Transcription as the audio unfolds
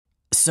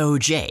So,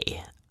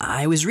 Jay,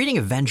 I was reading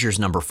Avengers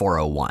number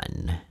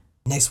 401.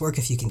 Nice work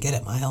if you can get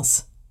it,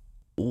 Miles.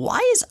 Why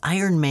is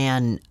Iron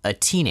Man a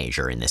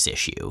teenager in this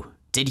issue?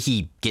 Did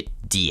he get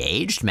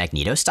de-aged,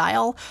 Magneto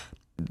style?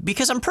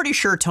 Because I'm pretty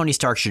sure Tony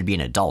Stark should be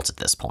an adult at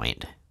this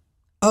point.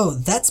 Oh,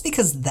 that's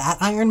because that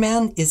Iron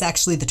Man is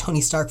actually the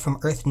Tony Stark from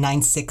Earth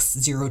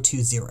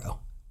 96020.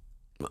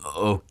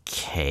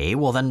 Okay,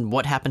 well then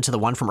what happened to the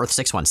one from Earth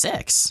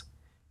 616?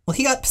 Well,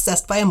 he got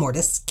possessed by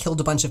Immortus, killed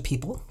a bunch of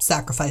people,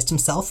 sacrificed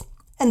himself,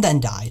 and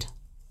then died.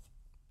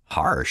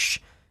 Harsh.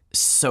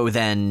 So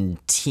then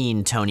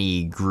teen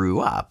Tony grew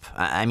up.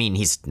 I mean,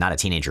 he's not a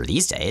teenager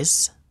these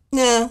days.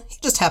 Nah, he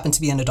just happened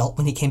to be an adult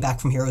when he came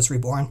back from Heroes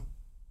Reborn.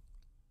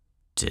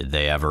 Did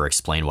they ever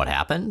explain what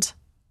happened?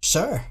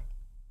 Sure.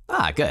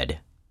 Ah, good.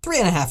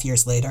 3.5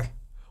 years later.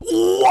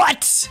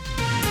 What?!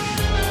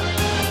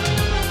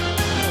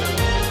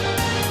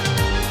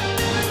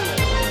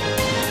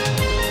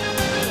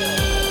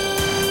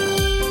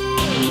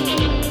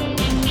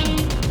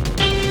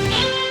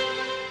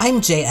 I'm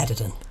Jay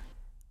Edidin.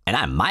 And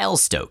I'm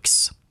Miles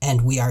Stokes.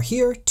 And we are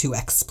here to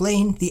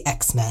explain the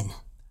X-Men.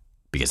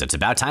 Because it's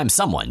about time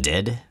someone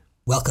did.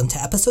 Welcome to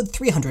episode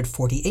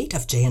 348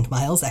 of Jay and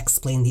Miles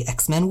Explain the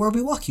X-Men, where we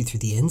walk you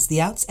through the ins,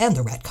 the outs, and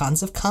the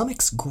retcons of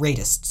comics'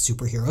 greatest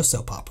superhero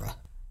soap opera.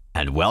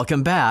 And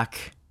welcome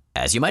back,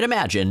 as you might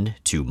imagine,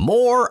 to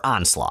more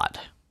Onslaught.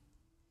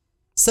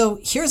 So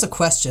here's a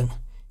question.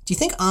 Do you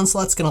think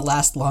Onslaught's going to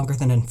last longer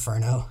than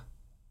Inferno?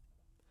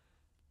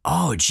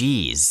 Oh,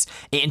 geez.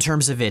 In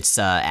terms of its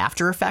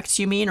after effects,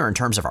 you mean, or in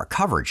terms of our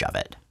coverage of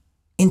it?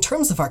 In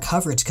terms of our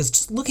coverage, because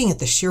just looking at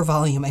the sheer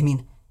volume, I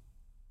mean,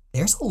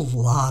 there's a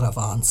lot of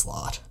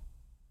Onslaught.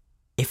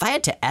 If I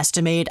had to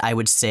estimate, I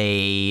would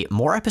say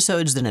more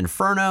episodes than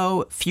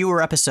Inferno, fewer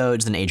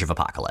episodes than Age of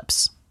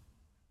Apocalypse.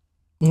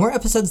 More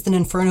episodes than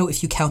Inferno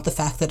if you count the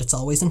fact that it's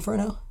always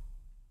Inferno?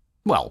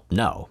 Well,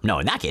 no,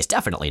 in that case,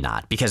 definitely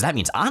not, because that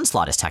means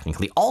Onslaught is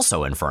technically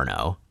also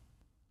Inferno.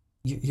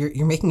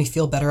 You're making me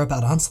feel better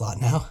about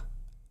Onslaught now.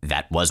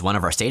 That was one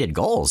of our stated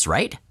goals,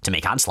 right? To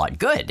make Onslaught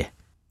good.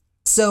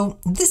 So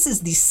this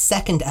is the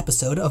second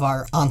episode of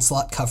our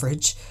Onslaught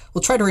coverage.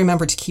 We'll try to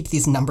remember to keep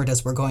these numbered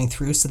as we're going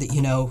through so that you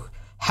know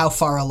how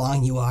far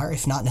along you are,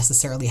 if not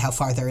necessarily how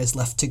far there is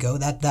left to go.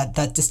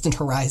 That distant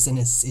horizon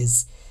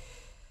is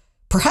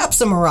perhaps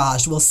a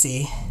mirage, we'll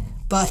see.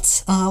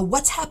 But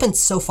what's happened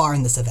so far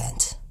in this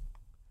event?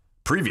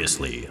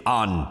 Previously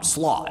on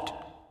Slot.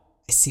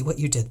 I see what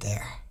you did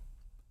there.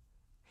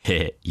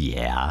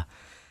 Yeah.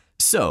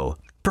 So,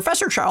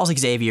 Professor Charles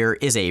Xavier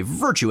is a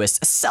virtuous,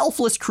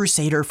 selfless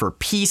crusader for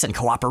peace and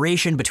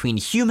cooperation between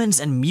humans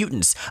and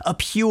mutants, a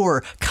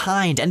pure,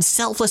 kind, and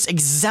selfless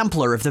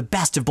exemplar of the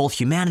best of both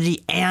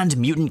humanity and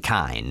mutant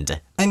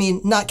kind. I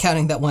mean, not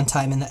counting that one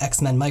time in the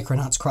X-Men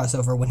Micronauts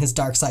crossover when his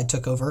dark side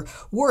took over,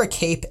 wore a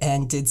cape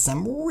and did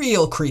some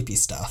real creepy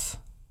stuff.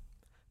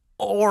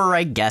 Or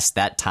I guess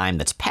that time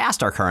that's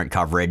past our current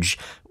coverage,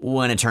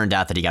 when it turned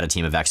out that he got a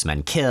team of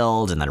X-Men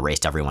killed and then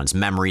erased everyone's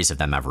memories of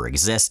them ever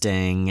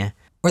existing.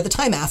 Or the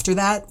time after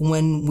that,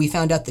 when we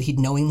found out that he'd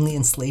knowingly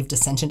enslaved a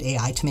sentient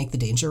AI to make the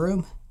Danger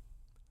Room.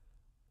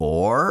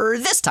 Or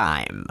this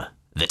time,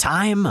 the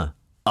time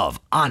of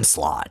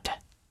Onslaught.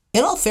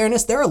 In all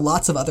fairness, there are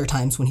lots of other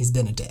times when he's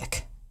been a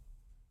dick.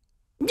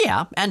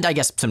 Yeah, and I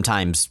guess some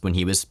times when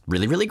he was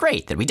really, really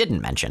great that we didn't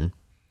mention.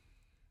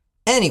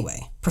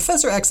 Anyway,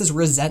 Professor X's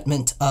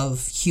resentment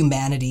of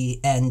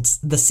humanity and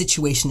the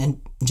situation in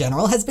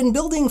general has been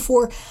building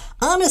for,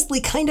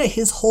 honestly, kinda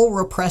his whole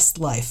repressed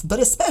life,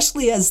 but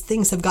especially as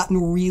things have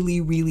gotten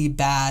really, really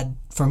bad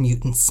for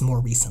mutants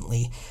more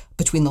recently,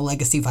 between the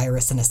legacy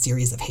virus and a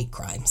series of hate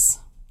crimes.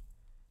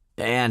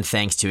 And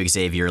thanks to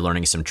Xavier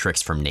learning some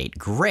tricks from Nate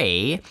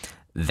Gray,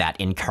 that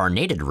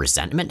incarnated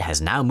resentment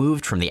has now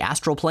moved from the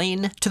astral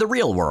plane to the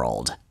real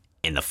world.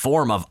 In the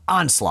form of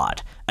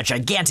Onslaught, a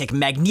gigantic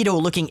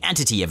Magneto-looking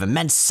entity of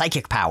immense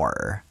psychic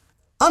power.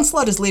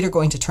 Onslaught is later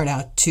going to turn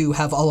out to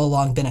have all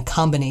along been a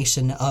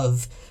combination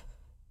of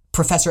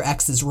Professor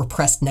X's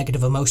repressed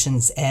negative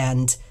emotions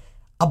and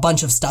a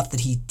bunch of stuff that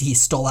he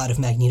stole out of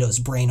Magneto's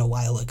brain a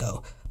while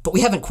ago. But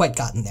we haven't quite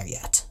gotten there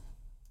yet.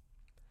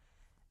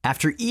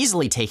 After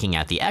easily taking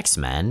out the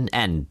X-Men,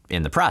 and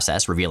in the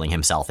process revealing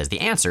himself as the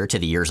answer to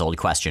the years-old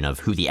question of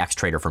who the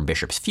X-Traitor from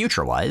Bishop's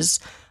future was,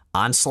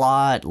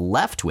 Onslaught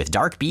left with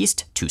Dark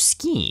Beast to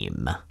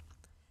scheme.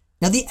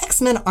 Now, the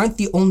X-Men aren't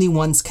the only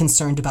ones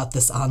concerned about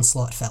this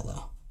Onslaught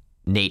fellow.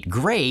 Nate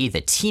Gray,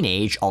 the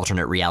teenage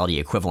alternate reality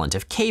equivalent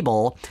of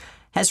Cable,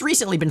 has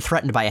recently been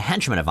threatened by a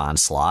henchman of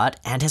Onslaught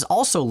and has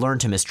also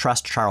learned to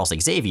mistrust Charles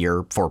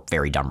Xavier for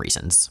very dumb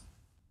reasons.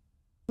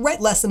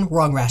 Right lesson,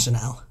 wrong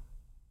rationale.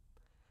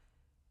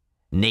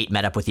 Nate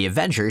met up with the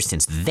Avengers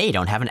since they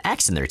don't have an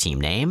X in their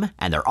team name,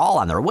 and they're all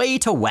on their way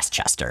to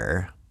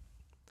Westchester.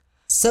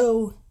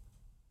 So,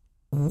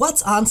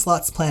 what's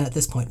Onslaught's plan at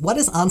this point? What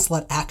is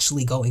Onslaught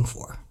actually going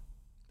for?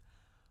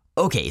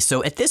 Okay,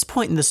 so at this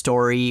point in the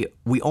story,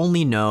 we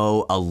only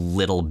know a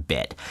little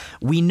bit.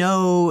 We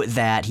know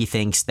that he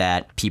thinks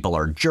that people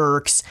are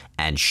jerks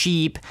and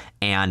sheep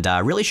and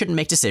really shouldn't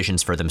make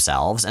decisions for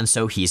themselves, and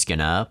so he's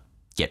gonna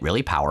get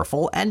really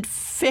powerful and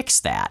fix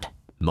that,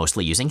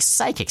 mostly using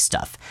psychic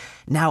stuff.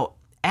 Now,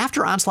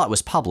 after Onslaught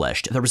was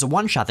published, there was a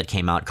one-shot that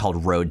came out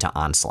called Road to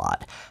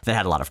Onslaught that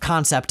had a lot of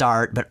concept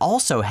art, but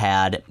also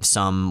had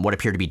some what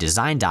appeared to be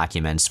design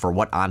documents for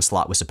what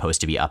Onslaught was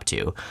supposed to be up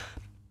to.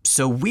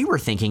 So we were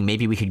thinking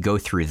maybe we could go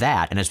through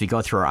that, and as we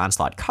go through our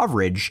Onslaught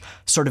coverage,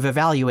 sort of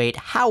evaluate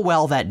how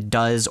well that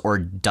does or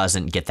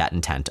doesn't get that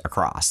intent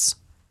across.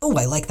 Oh,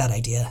 I like that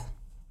idea.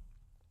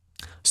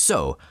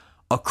 So,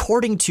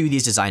 according to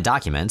these design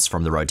documents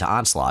from the Road to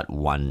Onslaught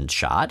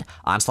one-shot,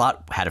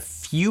 Onslaught had a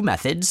few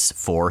methods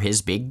for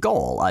his big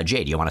goal.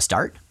 Jay, do you want to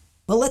start?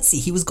 Well, let's see.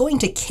 He was going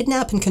to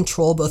kidnap and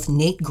control both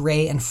Nate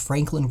Gray and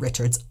Franklin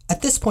Richards,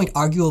 at this point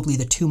arguably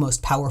the two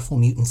most powerful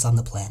mutants on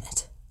the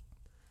planet.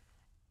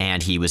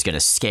 And he was going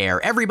to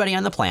scare everybody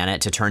on the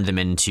planet to turn them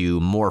into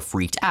more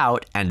freaked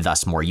out, and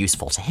thus more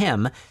useful to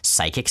him,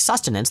 psychic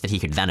sustenance that he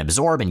could then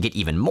absorb and get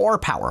even more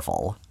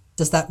powerful.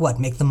 Does that,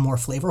 make them more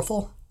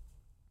flavorful?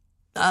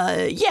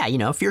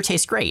 Yeah, fear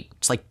tastes great.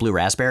 It's like blue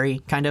raspberry,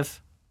 kind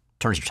of.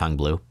 Turns your tongue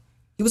blue.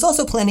 He was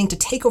also planning to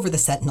take over the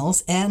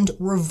Sentinels and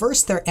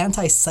reverse their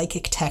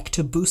anti-psychic tech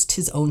to boost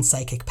his own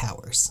psychic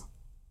powers.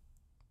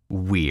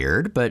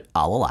 Weird, but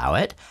I'll allow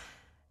it.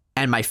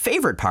 And my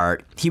favorite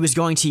part, he was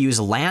going to use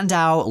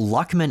Landau,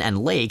 Luckman,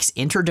 and Lake's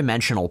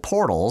interdimensional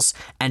portals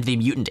and the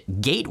mutant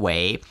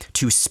gateway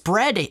to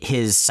spread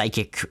his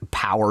psychic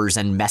powers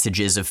and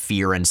messages of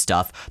fear and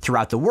stuff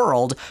throughout the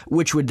world,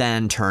 which would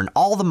then turn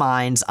all the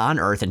minds on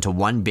Earth into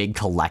one big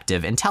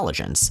collective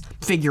intelligence.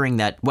 Figuring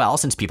that, well,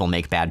 since people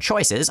make bad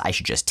choices, I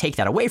should just take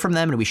that away from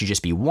them and we should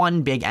just be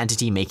one big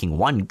entity making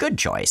one good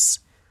choice.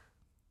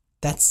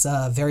 That's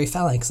very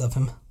phalanx of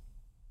him.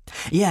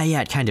 Yeah,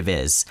 it kind of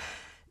is.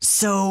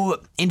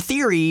 So, in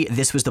theory,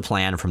 this was the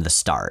plan from the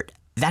start.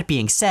 That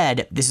being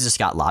said, this is a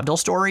Scott Lobdell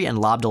story, and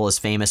Lobdell is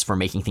famous for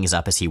making things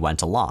up as he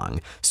went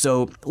along.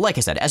 So, like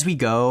I said, as we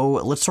go,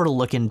 let's sort of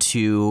look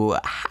into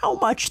how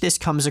much this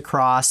comes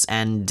across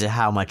and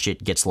how much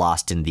it gets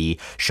lost in the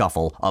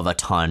shuffle of a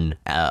ton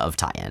of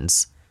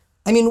tie-ins.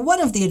 I mean,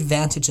 one of the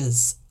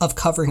advantages of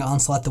covering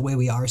Onslaught the way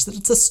we are is that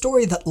it's a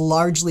story that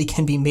largely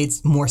can be made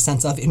more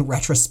sense of in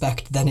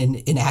retrospect than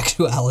in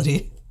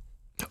actuality.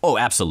 Oh,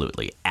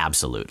 absolutely.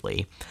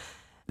 Absolutely.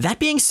 That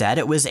being said,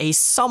 it was a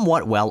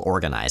somewhat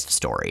well-organized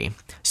story.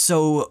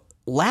 So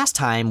last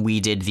time we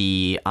did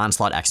the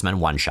Onslaught X-Men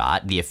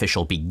one-shot, the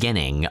official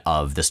beginning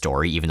of the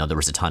story, even though there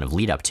was a ton of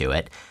lead up to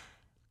it.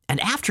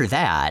 And after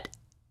that,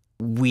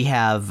 we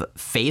have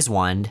Phase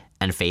 1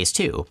 and Phase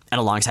 2.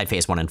 And alongside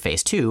Phase 1 and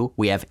Phase 2,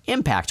 we have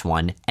Impact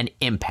 1 and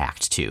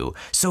Impact 2.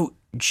 So,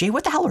 Jay,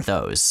 what the hell are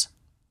those?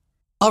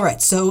 All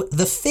right, so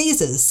the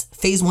phases,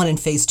 Phase 1 and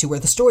Phase 2, are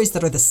the stories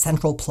that are the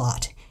central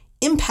plot.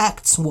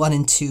 Impacts 1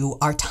 and 2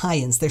 are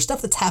tie-ins. They're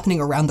stuff that's happening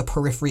around the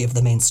periphery of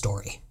the main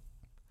story.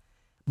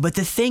 But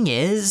the thing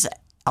is,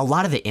 a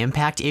lot of the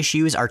Impact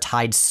issues are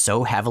tied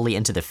so heavily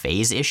into the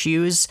Phase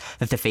issues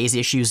that the Phase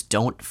issues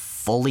don't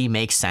fully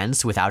make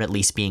sense without at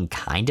least being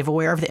kind of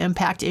aware of the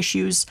Impact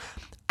issues.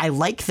 I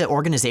like the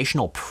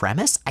organizational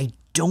premise. I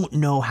don't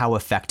know how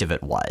effective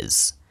it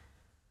was.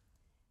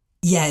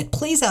 Yeah, it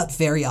plays out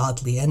very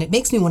oddly, and it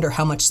makes me wonder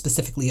how much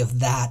specifically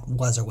of that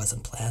was or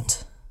wasn't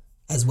planned,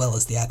 as well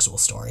as the actual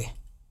story.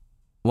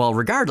 Well,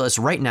 regardless,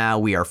 right now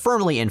we are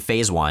firmly in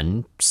Phase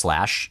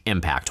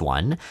 1/Impact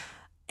 1,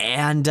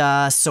 and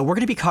so we're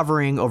going to be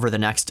covering over the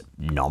next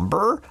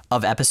number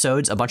of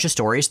episodes a bunch of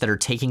stories that are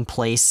taking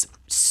place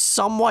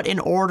somewhat in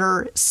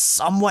order,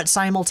 somewhat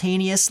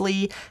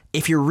simultaneously.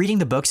 If you're reading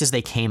the books as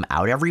they came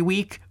out every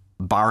week,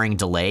 barring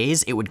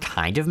delays, it would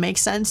kind of make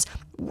sense.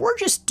 We're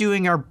just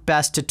doing our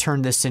best to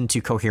turn this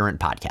into coherent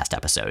podcast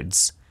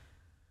episodes.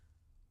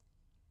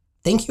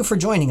 Thank you for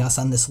joining us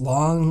on this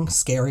long,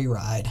 scary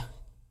ride.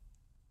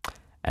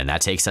 And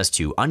that takes us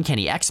to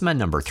Uncanny X-Men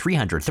number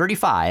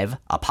 335,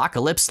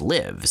 Apocalypse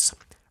Lives.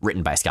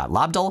 Written by Scott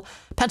Lobdell,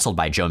 penciled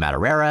by Joe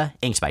Madureira,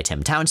 inked by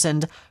Tim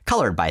Townsend,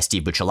 colored by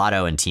Steve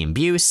Buccellato and Team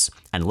Buse,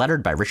 and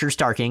lettered by Richard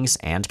Starkings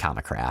and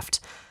Comicraft.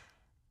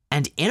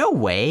 And in a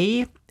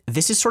way,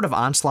 this is sort of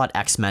Onslaught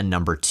X-Men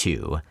number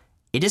 2.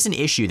 It is an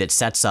issue that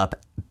sets up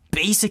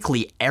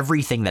basically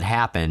everything that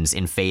happens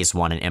in Phase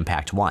 1 and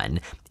Impact 1.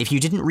 If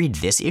you didn't read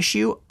this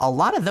issue, a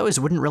lot of those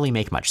wouldn't really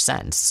make much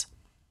sense.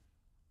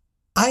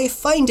 I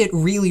find it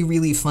really,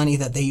 really funny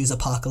that they use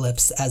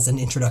Apocalypse as an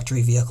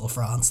introductory vehicle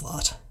for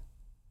Onslaught.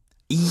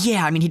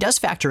 Yeah, I mean, he does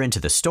factor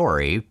into the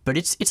story, but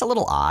it's a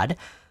little odd.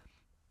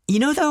 You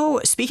know,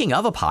 though, speaking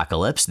of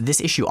Apocalypse, this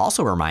issue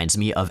also reminds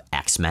me of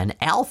X-Men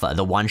Alpha,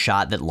 the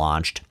one-shot that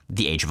launched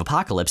the Age of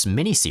Apocalypse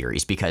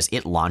miniseries, because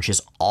it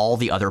launches all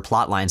the other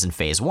plot lines in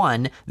Phase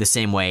 1 the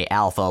same way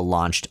Alpha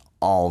launched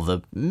all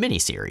the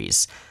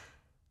miniseries.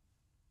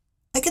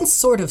 I can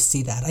sort of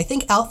see that. I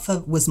think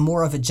Alpha was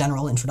more of a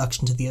general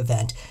introduction to the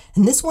event,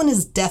 and this one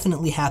is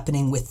definitely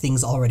happening with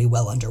things already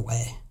well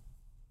underway.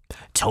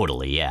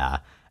 Totally, yeah.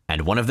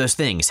 And one of those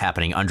things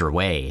happening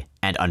underway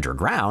and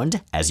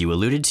underground, as you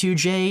alluded to,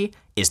 Jay,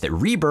 is the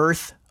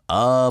rebirth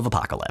of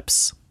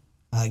Apocalypse.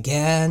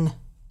 Again.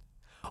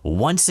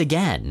 Once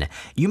again,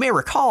 you may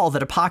recall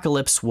that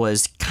Apocalypse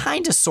was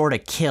kinda sorta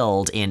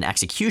killed in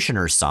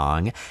Executioner's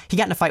Song. He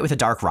got in a fight with the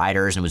Dark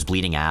Riders and was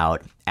bleeding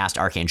out, asked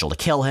Archangel to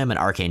kill him, and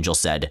Archangel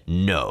said,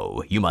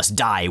 "No, you must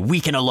die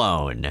weak and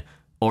alone."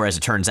 Or as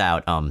it turns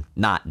out,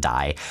 not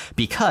die,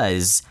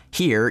 because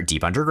here,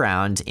 deep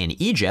underground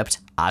in Egypt,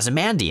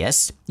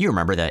 Ozymandias, you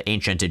remember the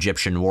ancient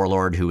Egyptian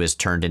warlord who was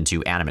turned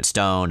into animate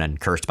stone and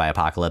cursed by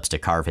Apocalypse to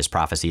carve his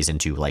prophecies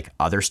into, like,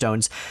 other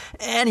stones.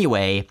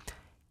 Anyway,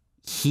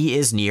 he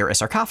is near a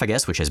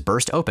sarcophagus which has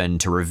burst open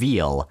to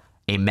reveal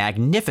a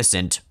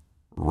magnificent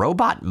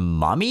robot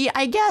mummy,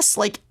 I guess?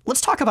 Like,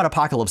 let's talk about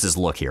Apocalypse's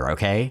look here,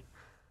 okay?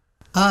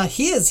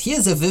 He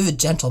is a vivid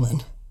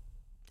gentleman.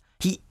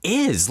 He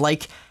is,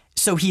 like,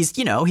 so he's,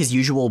 his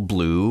usual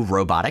blue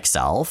robotic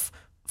self,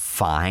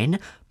 fine,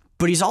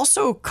 but he's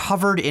also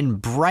covered in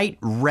bright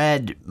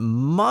red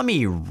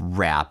mummy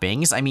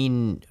wrappings. I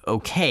mean,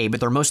 okay, but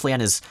they're mostly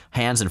on his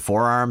hands and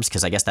forearms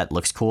because I guess that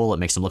looks cool. It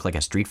makes him look like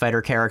a Street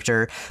Fighter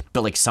character.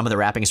 But like some of the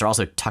wrappings are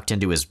also tucked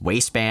into his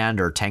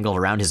waistband or tangled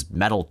around his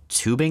metal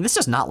tubing. This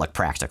does not look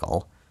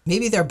practical.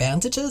 Maybe they're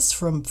bandages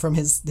from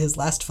his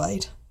last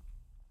fight.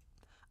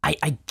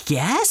 I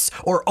guess?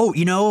 Or,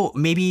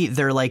 maybe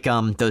they're like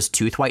those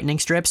tooth whitening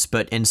strips,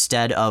 but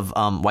instead of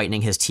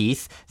whitening his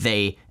teeth,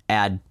 they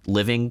add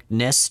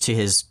livingness to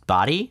his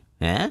body?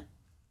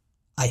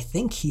 I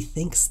think he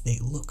thinks they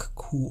look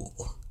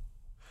cool.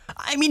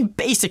 I mean,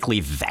 basically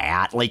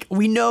that. Like,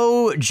 we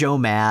know Joe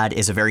Mad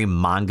is a very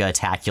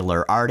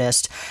manga-tacular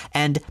artist,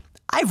 and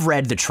I've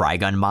read the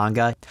Trigun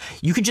manga.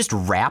 You can just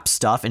wrap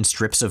stuff in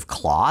strips of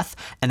cloth,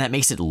 and that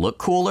makes it look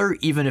cooler,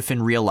 even if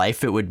in real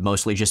life it would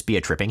mostly just be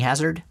a tripping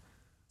hazard.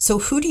 So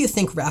who do you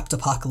think wrapped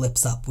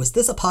Apocalypse up? Was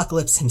this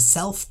Apocalypse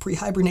himself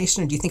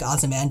pre-hibernation, or do you think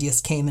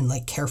Ozymandias came and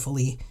like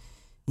carefully,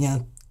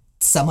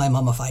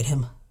 semi-mummified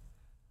him?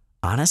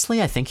 Honestly,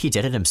 I think he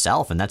did it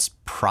himself, and that's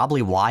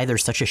probably why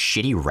there's such a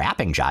shitty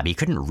wrapping job. He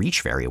couldn't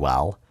reach very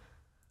well.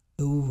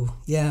 Ooh,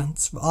 yeah.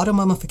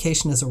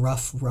 Auto-mummification is a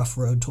rough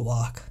road to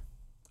walk.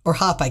 Or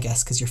hop, I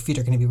guess, because your feet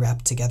are going to be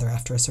wrapped together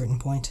after a certain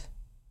point.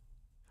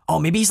 Oh,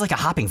 maybe he's like a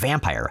hopping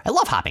vampire. I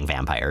love hopping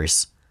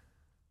vampires.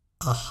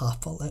 A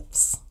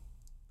hopolypse.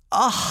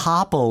 A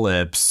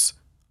hopolypse.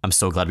 I'm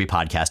so glad we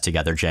podcast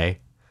together, Jay.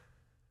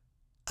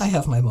 I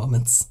have my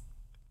moments.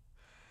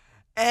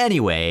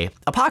 Anyway,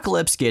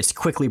 Apocalypse gets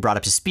quickly brought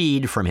up to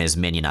speed from his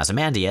minion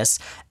Ozymandias,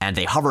 and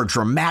they hover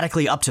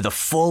dramatically up to the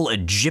full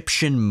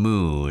Egyptian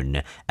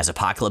moon, as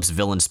Apocalypse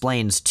villain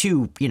explains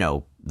to,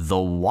 the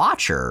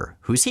Watcher,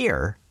 who's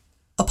here.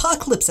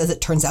 Apocalypse, as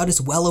it turns out, is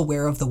well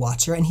aware of the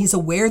Watcher, and he's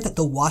aware that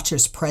the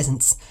Watcher's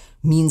presence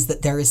means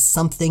that there is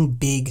something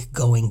big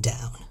going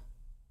down.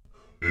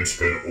 It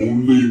can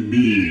only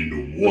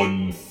mean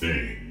one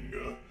thing.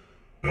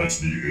 That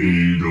the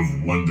age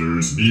of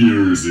wonders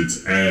nears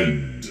its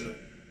end.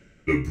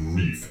 The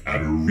brief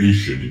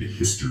aberration in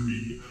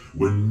history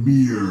when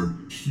mere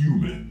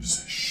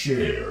humans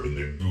share in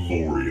the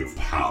glory of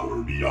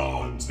power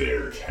beyond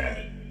their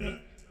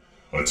ken.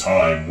 A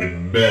time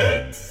when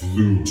men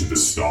flew to the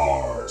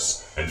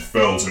stars and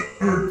fell to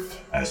earth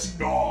as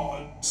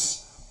gods.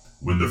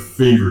 When the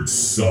favored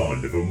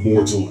son of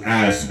immortal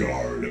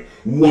Asgard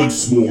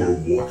once more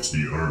walked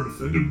the earth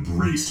and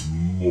embraced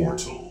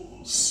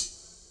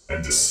mortals.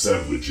 And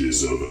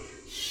assemblages of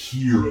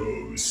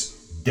heroes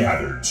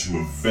gathered to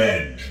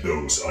avenge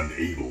those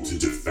unable to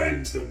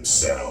defend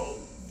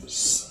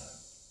themselves.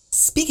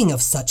 Speaking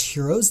of such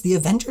heroes, the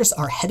Avengers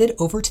are headed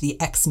over to the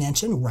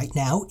X-Mansion right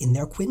now in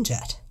their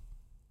Quinjet.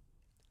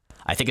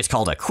 I think it's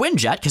called a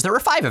Quinjet because there were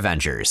 5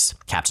 Avengers.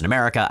 Captain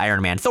America,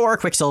 Iron Man, Thor,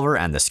 Quicksilver,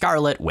 and the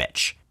Scarlet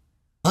Witch.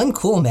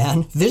 Uncool,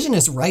 man. Vision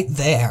is right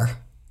there.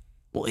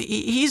 Well,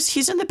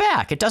 he's in the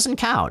back. It doesn't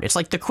count. It's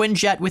like the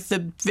Quinjet with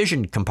the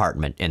Vision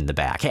compartment in the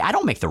back. Hey, I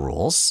don't make the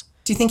rules.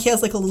 Do you think he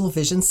has like a little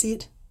Vision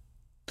seat?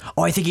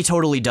 Oh, I think he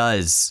totally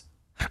does.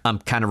 I'm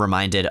kind of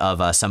reminded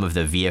of some of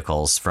the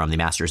vehicles from the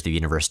Masters of the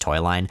Universe toy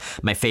line.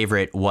 My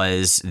favorite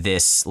was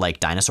this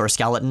like dinosaur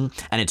skeleton,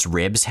 and its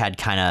ribs had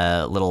kind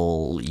of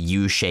little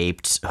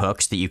U-shaped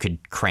hooks that you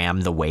could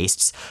cram the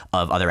waists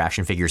of other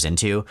action figures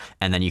into,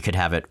 and then you could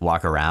have it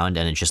walk around,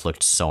 and it just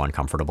looked so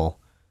uncomfortable.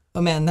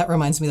 Oh man, that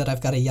reminds me that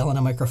I've got to yell on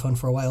a microphone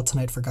for a while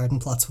tonight for Garden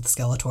Plots with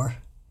Skeletor.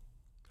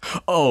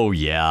 Oh,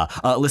 yeah.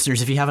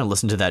 Listeners, if you haven't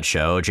listened to that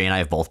show, Jay and I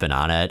have both been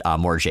on it,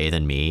 more Jay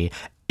than me.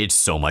 It's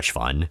so much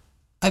fun.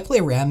 I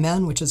play Ram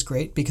Man, which is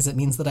great because it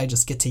means that I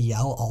just get to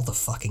yell all the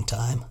fucking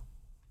time.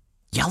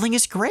 Yelling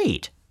is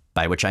great.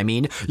 By which I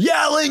mean,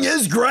 yelling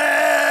is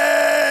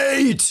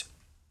great!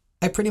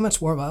 I pretty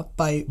much warm up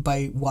by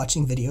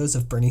watching videos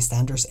of Bernie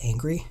Sanders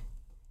angry.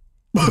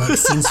 And, like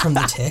scenes from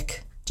The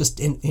Tick, just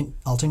in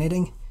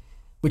alternating,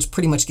 which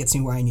pretty much gets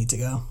me where I need to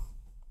go.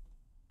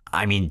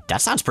 I mean,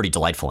 that sounds pretty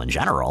delightful in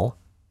general.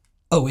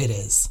 Oh, it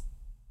is.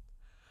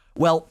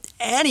 Well,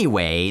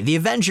 anyway, the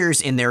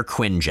Avengers in their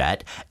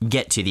Quinjet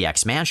get to the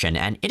X-Mansion,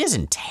 and it is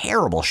in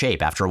terrible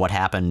shape after what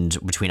happened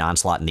between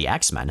Onslaught and the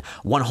X-Men.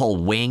 One whole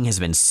wing has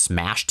been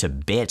smashed to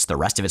bits, the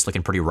rest of it's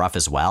looking pretty rough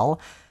as well.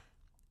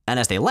 And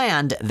as they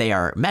land, they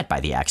are met by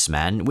the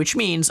X-Men, which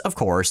means, of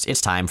course,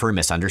 it's time for a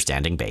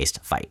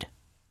misunderstanding-based fight.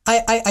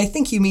 I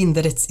think you mean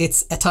that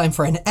it's a time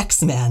for an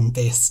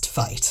X-Man-based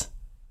fight.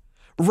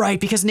 Right,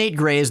 because Nate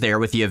Gray is there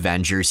with the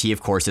Avengers. He,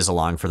 of course, is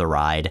along for the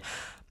ride.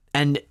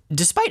 And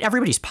despite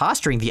everybody's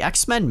posturing, the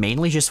X-Men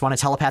mainly just want to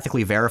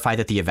telepathically verify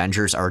that the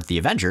Avengers are the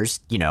Avengers,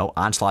 you know,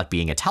 Onslaught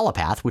being a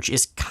telepath, which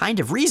is kind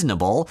of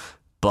reasonable.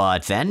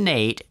 But then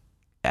Nate,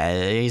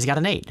 he's got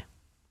a Nate.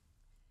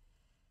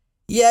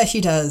 Yeah,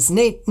 he does.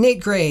 Nate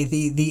Gray,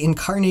 the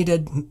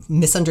incarnated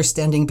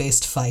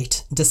misunderstanding-based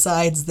fight,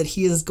 decides that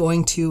he is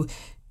going to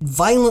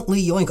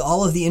violently yoink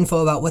all of the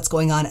info about what's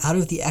going on out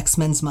of the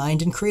X-Men's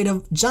mind and create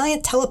a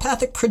giant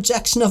telepathic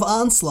projection of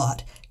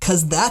Onslaught,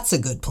 'cause that's a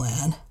good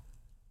plan.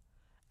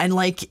 And,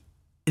 like,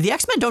 the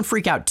X-Men don't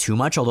freak out too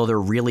much, although they're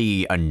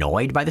really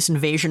annoyed by this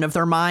invasion of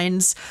their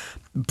minds.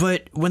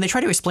 But when they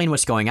try to explain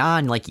what's going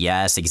on, like,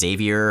 yes,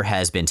 Xavier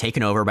has been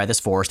taken over by this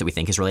force that we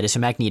think is related to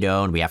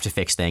Magneto, and we have to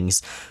fix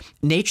things.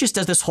 Nate just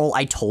does this whole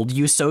I told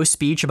you so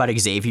speech about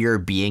Xavier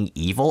being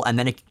evil, and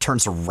then it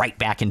turns right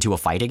back into a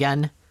fight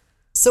again.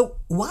 So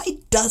why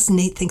does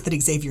Nate think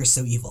that Xavier is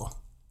so evil?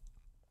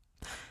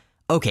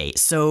 Okay,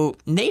 so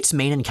Nate's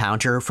main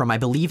encounter from, I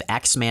believe,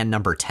 X-Man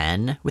number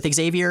 10 with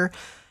Xavier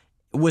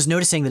was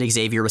noticing that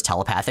Xavier was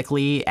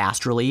telepathically,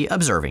 astrally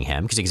observing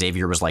him, because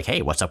Xavier was like,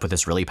 hey, what's up with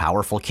this really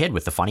powerful kid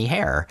with the funny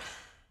hair?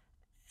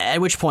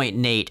 At which point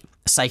Nate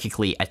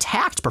psychically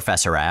attacked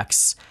Professor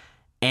X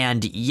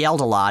and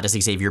yelled a lot as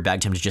Xavier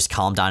begged him to just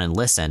calm down and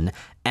listen,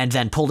 and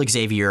then pulled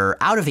Xavier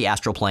out of the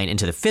astral plane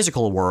into the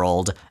physical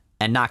world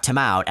and knocked him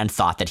out and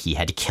thought that he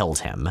had killed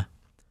him.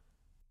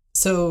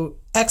 So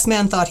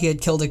X-Man thought he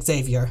had killed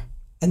Xavier,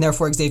 and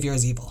therefore Xavier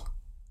is evil.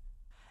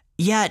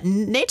 Yeah,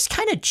 Nate's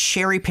kind of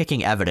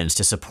cherry-picking evidence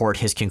to support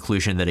his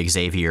conclusion that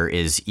Xavier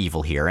is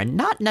evil here, and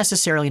not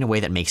necessarily in a way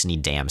that makes any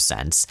damn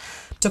sense.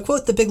 To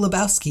quote The Big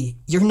Lebowski,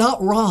 you're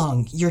not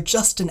wrong, you're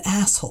just an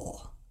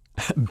asshole.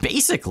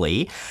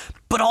 Basically,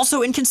 but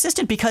also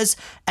inconsistent because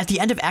at the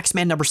end of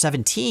X-Men number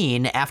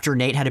 17, after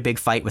Nate had a big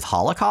fight with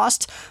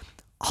Holocaust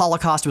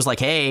was like,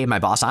 hey, my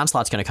boss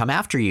Onslaught's going to come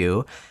after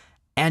you.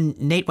 And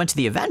Nate went to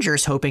the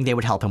Avengers hoping they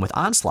would help him with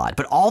Onslaught.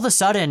 But all of a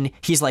sudden,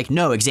 he's like,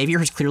 no, Xavier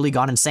has clearly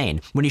gone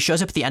insane. When he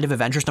shows up at the end of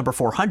Avengers number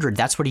 400,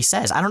 that's what he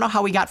says. I don't know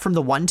how he got from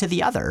the one to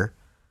the other.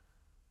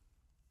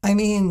 I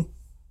mean,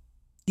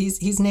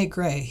 he's Nate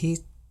Gray. He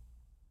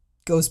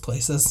goes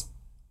places.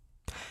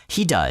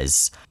 He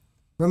does.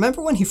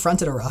 Remember when he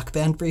fronted a rock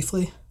band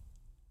briefly?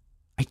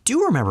 I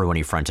do remember when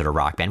he fronted a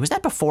rock band. Was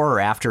that before or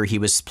after he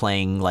was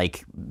playing,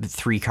 like,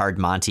 3-Card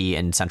Monty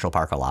in Central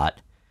Park a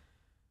lot?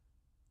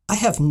 I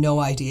have no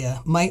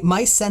idea.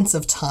 My sense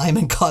of time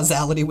and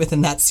causality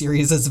within that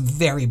series is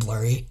very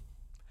blurry.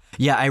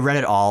 Yeah, I read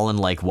it all in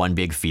like one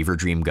big fever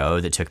dream go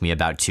that took me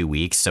about 2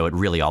 weeks, so it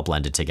really all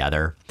blended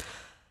together.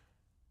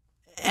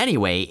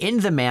 Anyway, in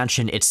the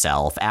mansion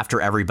itself,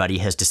 after everybody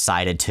has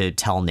decided to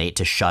tell Nate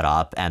to shut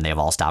up and they've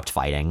all stopped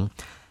fighting,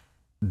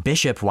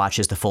 Bishop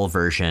watches the full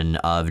version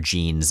of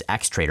Jean's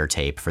X-Trader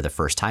tape for the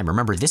first time.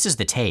 Remember, this is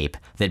the tape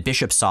that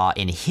Bishop saw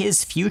in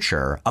his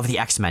future of the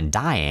X-Men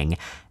dying,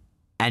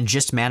 and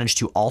just managed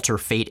to alter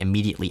fate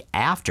immediately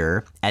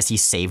after as he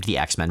saved the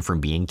X-Men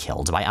from being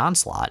killed by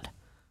Onslaught.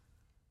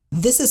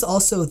 This is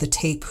also the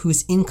tape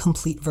whose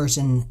incomplete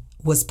version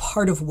was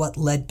part of what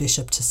led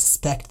Bishop to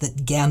suspect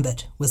that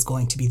Gambit was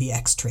going to be the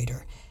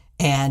X-Trader.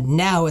 And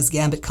now as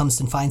Gambit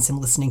comes and finds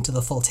him listening to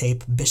the full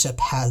tape,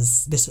 Bishop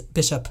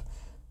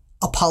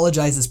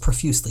apologizes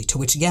profusely, to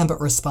which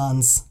Gambit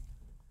responds,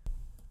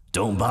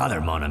 "Don't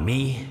bother, mon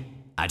ami.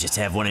 I just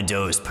have one of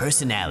those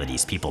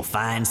personalities people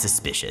find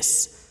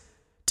suspicious.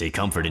 Take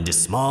comfort into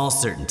small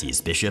certainties,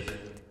 Bishop.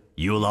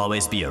 You'll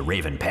always be a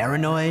Raven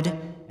paranoid,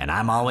 and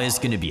I'm always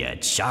gonna be a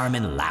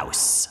charming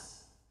louse."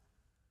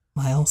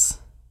 Miles?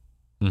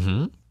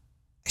 I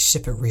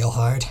ship it real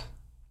hard.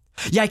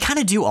 Yeah, I kind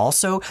of do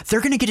also.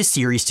 They're going to get a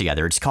series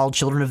together. It's called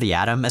Children of the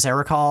Atom, as I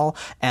recall,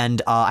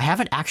 and I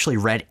haven't actually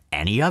read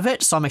any of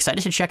it, so I'm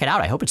excited to check it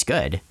out. I hope it's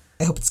good.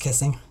 I hope it's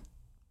kissing.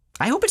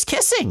 I hope it's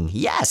kissing,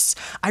 yes.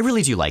 I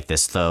really do like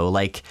this, though.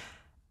 Like,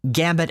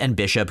 Gambit and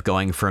Bishop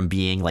going from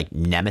being like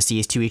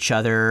nemesis to each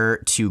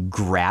other to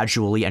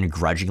gradually and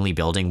grudgingly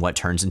building what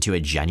turns into a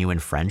genuine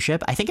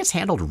friendship. I think it's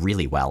handled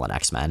really well in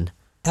X-Men.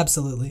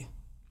 Absolutely.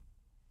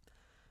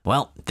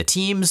 Well, the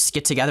teams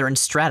get together and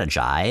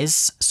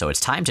strategize, so it's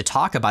time to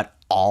talk about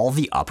all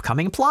the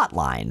upcoming plot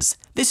lines.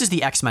 This is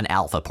the X-Men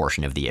Alpha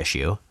portion of the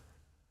issue.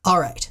 All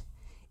right.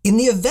 In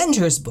the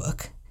Avengers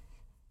book,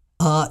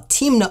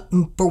 Team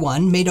number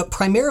 1, made up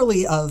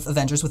primarily of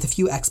Avengers with a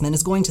few X-Men,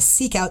 is going to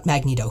seek out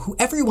Magneto, who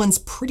everyone's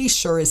pretty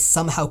sure is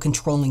somehow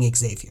controlling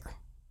Xavier.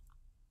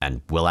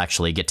 And we'll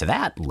actually get to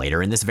that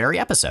later in this very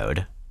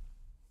episode.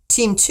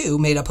 Team 2,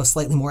 made up of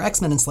slightly more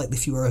X-Men and slightly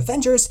fewer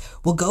Avengers,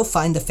 will go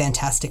find the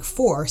Fantastic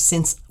Four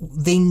since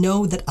they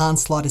know that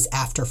Onslaught is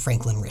after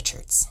Franklin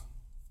Richards.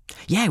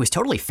 Yeah, he was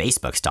totally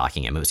Facebook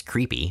stalking him. It was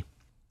creepy.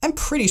 I'm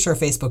pretty sure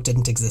Facebook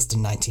didn't exist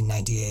in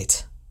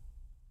 1998.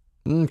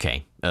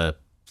 Okay,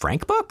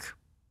 Frank book?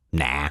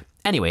 Nah.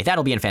 Anyway,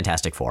 that'll be in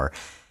Fantastic Four.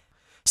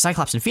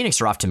 Cyclops and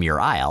Phoenix are off to Muir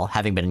Isle,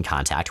 having been in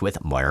contact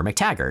with Moira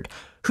McTaggart,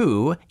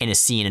 who, in a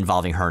scene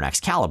involving her and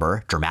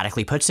Excalibur,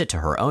 dramatically puts it to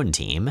her own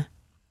team.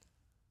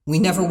 We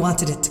never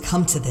wanted it to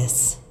come to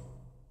this,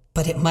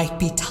 but it might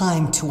be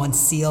time to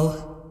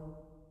unseal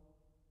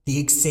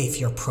the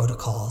Xavier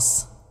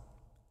protocols.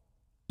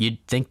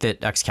 You'd think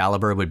that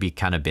Excalibur would be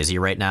kind of busy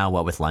right now,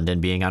 what with London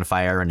being on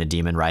fire and a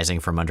demon rising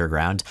from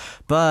underground,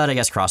 but I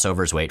guess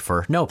crossovers wait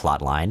for no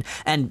plot line.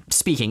 And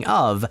speaking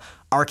of,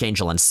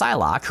 Archangel and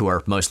Psylocke, who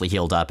are mostly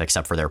healed up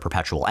except for their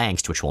perpetual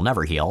angst, which will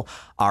never heal,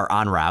 are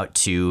en route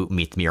to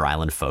meet the Muir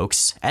Island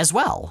folks as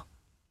well.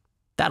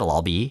 That'll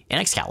all be in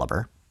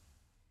Excalibur.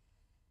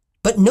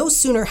 But no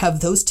sooner have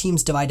those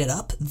teams divided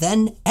up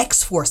than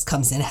X-Force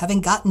comes in,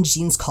 having gotten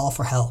Jean's call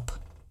for help.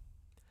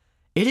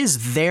 It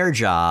is their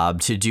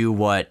job to do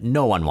what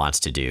no one wants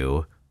to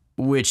do,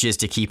 which is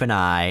to keep an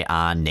eye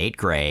on Nate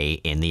Gray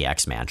in the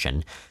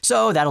X-Mansion.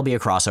 So that'll be a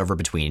crossover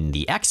between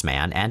the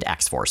X-Man and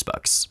X-Force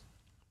books.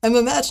 I'm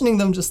imagining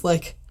them just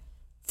like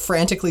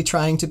frantically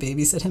trying to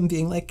babysit him,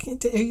 being like,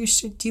 do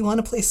you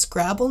want to play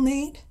Scrabble,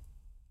 Nate?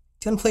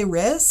 Do you want to play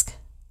Risk?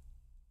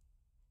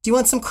 Do you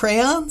want some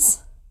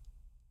crayons?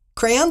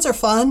 Crayons are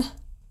fun.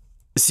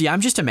 See, I'm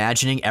just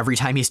imagining every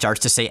time he starts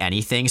to say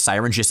anything,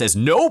 Siren just says,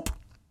 nope,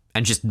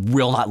 and just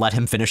will not let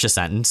him finish a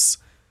sentence.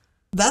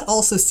 That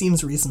also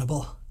seems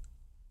reasonable.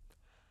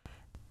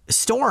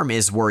 Storm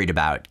is worried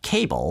about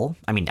Cable.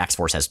 I mean,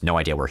 X-Force has no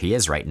idea where he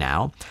is right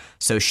now,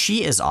 so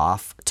she is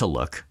off to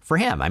look for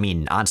him. I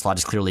mean, Onslaught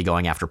is clearly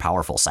going after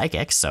powerful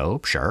psychics,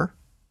 so sure.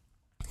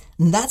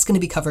 And that's going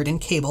to be covered in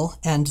Cable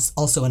and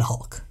also in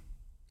Hulk.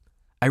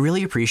 I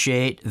really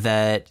appreciate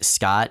that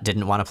Scott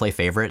didn't want to play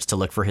favorites to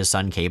look for his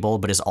son Cable,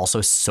 but is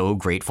also so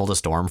grateful to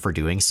Storm for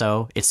doing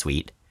so. It's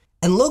sweet.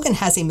 And Logan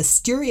has a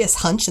mysterious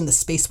hunch in the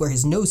space where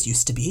his nose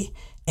used to be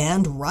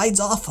and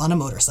rides off on a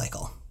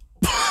motorcycle.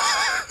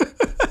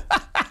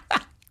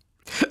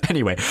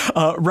 Anyway,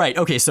 right.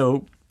 Okay,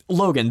 so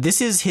Logan, this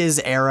is his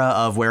era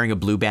of wearing a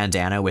blue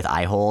bandana with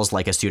eye holes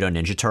like a pseudo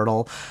Ninja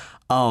Turtle.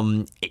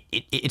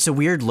 It's a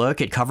weird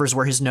look. It covers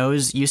where his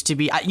nose used to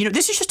be.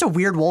 This is just a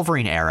weird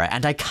Wolverine era,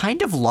 and I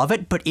kind of love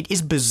it, but it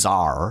is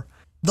bizarre.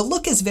 The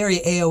look is very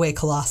AOA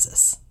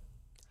Colossus.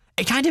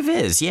 It kind of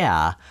is,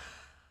 yeah.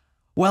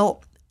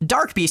 Well,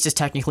 Dark Beast is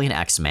technically an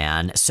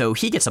X-Man, so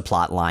he gets a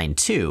plot line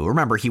too.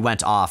 Remember, he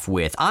went off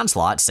with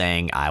Onslaught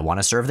saying, I want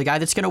to serve the guy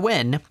that's going to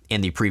win in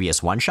the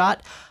previous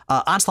one-shot.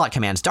 Onslaught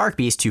commands Dark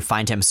Beast to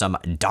find him some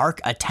dark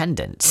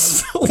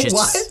attendants.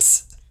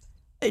 What?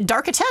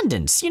 Dark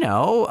attendants,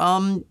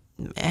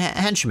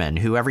 henchmen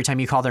who every time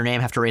you call their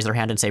name have to raise their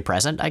hand and say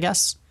present, I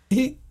guess.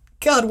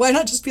 God, why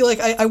not just be like,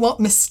 I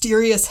want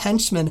mysterious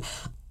henchmen?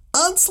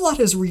 Onslaught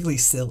is really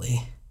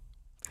silly.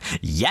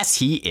 Yes,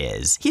 he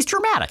is. He's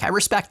dramatic. I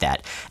respect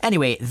that.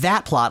 Anyway,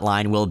 that plot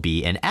line will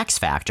be an X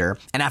Factor.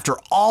 And after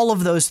all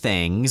of those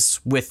things,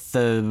 with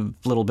the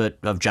little bit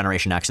of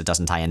Generation X that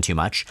doesn't tie in too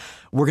much,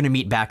 we're going to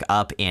meet back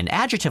up in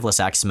Adjectiveless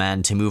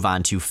X-Men to move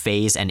on to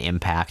Phase and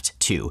Impact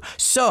 2.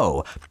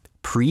 So,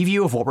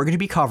 preview of what we're going to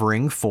be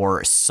covering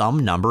for some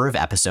number of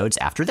episodes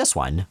after this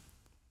one.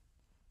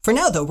 For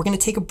now, though, we're going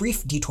to take a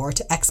brief detour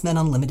to X-Men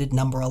Unlimited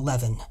number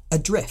 11,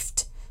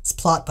 Adrift. It's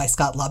plot by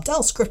Scott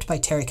Lobdell, script by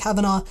Terry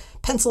Cavanaugh,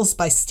 pencils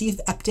by Steve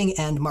Epting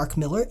and Mark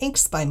Miller,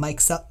 inks by Mike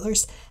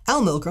Sellers,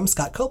 Al Milgram,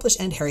 Scott Koplish,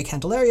 and Harry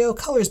Candelario,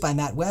 colors by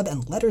Matt Webb,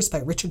 and letters by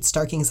Richard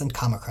Starkings and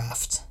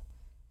Comicraft.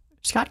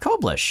 Scott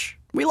Koblish.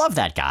 We love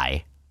that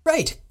guy.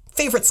 Right.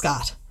 Favorite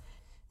Scott.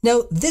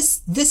 Now,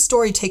 this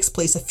story takes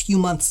place a few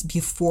months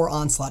before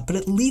Onslaught, but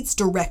it leads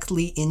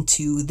directly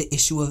into the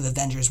issue of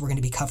Avengers we're going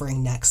to be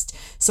covering next,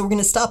 so we're going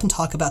to stop and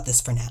talk about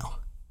this for now.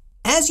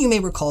 As you may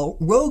recall,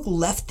 Rogue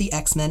left the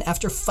X-Men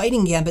after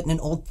fighting Gambit in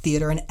an old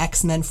theater in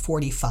X-Men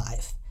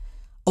 45.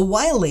 A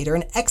while later,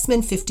 in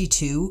X-Men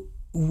 52,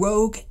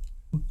 Rogue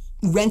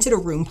rented a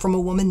room from a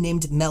woman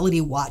named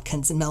Melody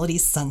Watkins and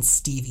Melody's son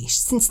Stevie.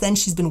 Since then,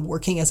 she's been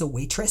working as a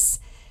waitress,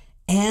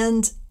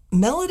 and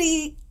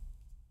Melody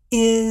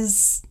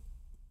is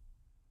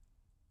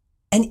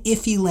an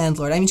iffy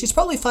landlord. I mean, she's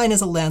probably fine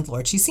as a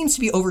landlord. She seems to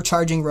be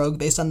overcharging Rogue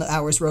based on the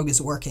hours Rogue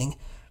is working.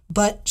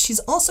 But she's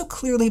also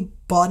clearly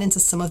bought into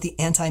some of the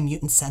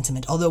anti-mutant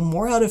sentiment, although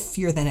more out of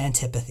fear than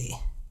antipathy.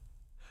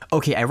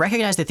 Okay, I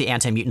recognize that the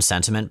anti-mutant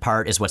sentiment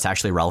part is what's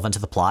actually relevant to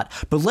the plot,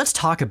 but let's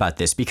talk about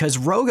this because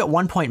Rogue at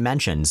one point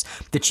mentions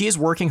that she is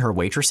working her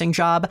waitressing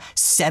job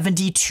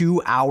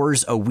 72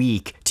 hours a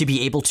week to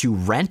be able to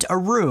rent a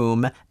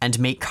room and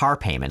make car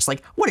payments.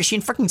 Like, what, is she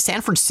in fucking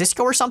San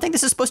Francisco or something?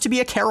 This is supposed to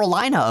be a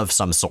Carolina of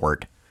some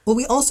sort. Well,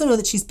 we also know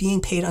that she's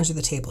being paid under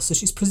the table, so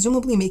she's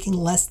presumably making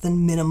less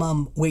than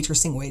minimum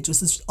waitressing wage,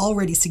 which is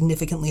already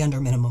significantly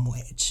under minimum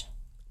wage.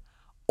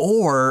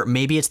 Or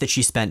maybe it's that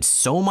she spent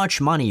so much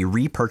money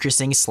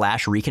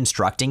repurchasing /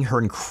 reconstructing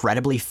her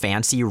incredibly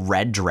fancy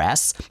red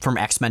dress from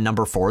X-Men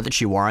 #4 that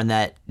she wore on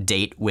that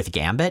date with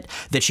Gambit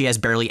that she has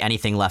barely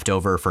anything left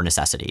over for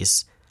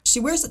necessities. She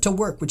wears it to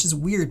work, which is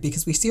weird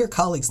because we see her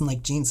colleagues in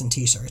like jeans and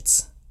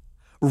t-shirts.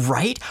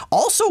 Right?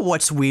 Also,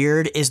 what's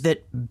weird is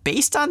that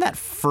based on that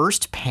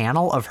first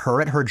panel of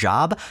her at her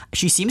job,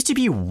 she seems to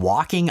be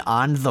walking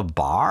on the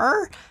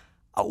bar.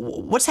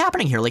 What's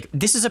happening here? Like,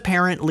 this is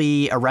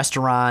apparently a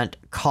restaurant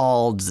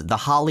called the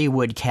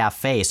Hollywood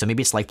Cafe, so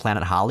maybe it's like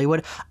Planet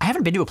Hollywood. I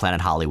haven't been to a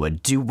Planet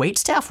Hollywood. Do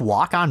waitstaff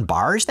walk on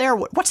bars there?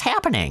 What's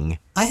happening?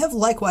 I have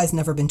likewise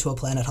never been to a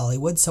Planet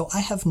Hollywood, so I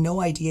have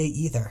no idea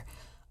either.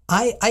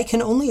 I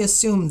can only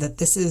assume that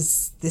this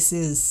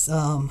is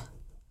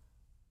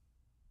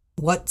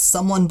what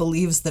someone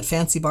believes that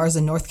fancy bars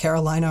in North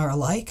Carolina are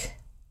like.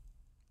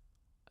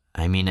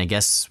 I mean, I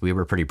guess we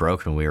were pretty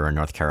broke when we were in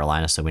North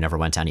Carolina, so we never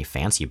went to any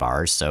fancy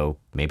bars, so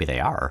maybe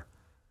they are.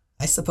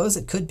 I suppose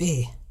it could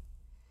be.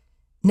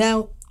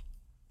 Now,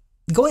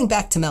 going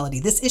back to Melody,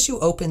 this issue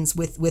opens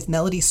with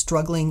Melody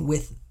struggling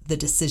with the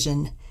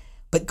decision,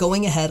 but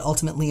going ahead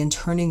ultimately and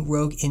turning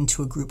Rogue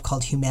into a group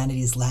called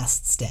Humanity's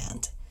Last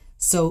Stand.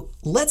 So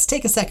let's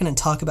take a second and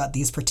talk about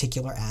these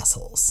particular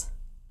assholes.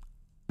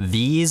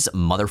 These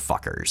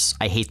motherfuckers.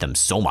 I hate them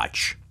so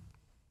much.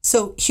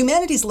 So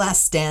Humanity's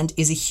Last Stand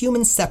is a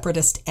human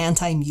separatist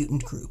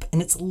anti-mutant group, and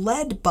it's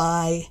led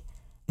by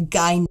a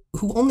guy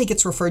who only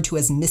gets referred to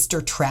as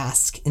Mr.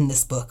 Trask in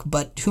this book,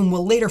 but whom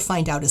we'll later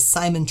find out is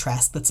Simon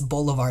Trask, that's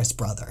Bolivar's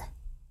brother.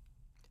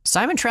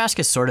 Simon Trask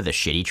is sort of the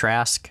shitty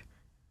Trask.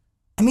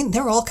 I mean,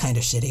 they're all kind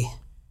of shitty.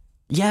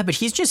 Yeah, but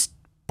he's just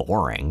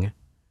boring.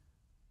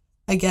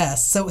 I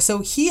guess. So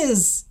he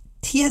has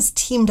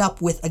teamed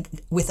up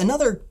with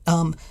another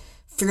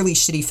fairly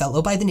shitty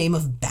fellow by the name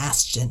of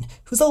Bastion,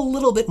 who's a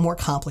little bit more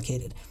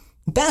complicated.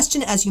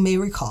 Bastion, as you may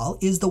recall,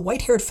 is the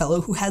white-haired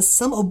fellow who has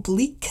some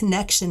oblique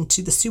connection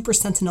to the Super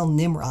Sentinel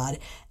Nimrod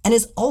and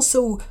is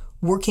also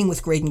working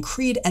with Graydon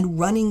Creed and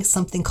running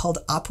something called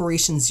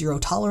Operation Zero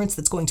Tolerance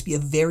that's going to be a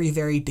very,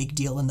 very big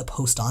deal in the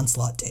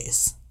post-Onslaught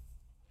days.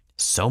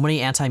 So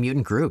many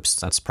anti-mutant groups.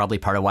 That's probably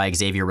part of why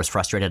Xavier was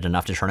frustrated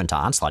enough to turn into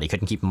Onslaught. He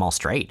couldn't keep them all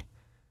straight.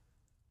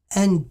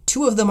 And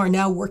two of them are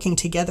now working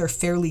together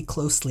fairly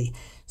closely.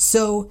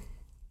 So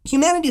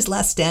Humanity's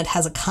Last Stand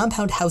has a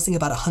compound housing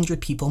about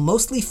 100 people,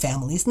 mostly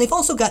families, and they've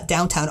also got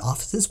downtown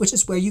offices, which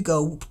is where you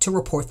go to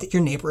report that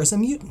your neighbor is a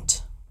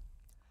mutant.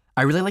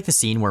 I really like the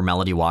scene where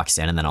Melody walks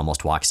in and then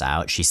almost walks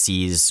out. She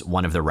sees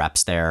one of the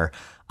reps there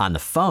on the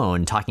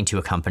phone talking to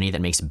a company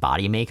that makes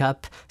body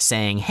makeup,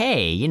 saying,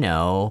 hey,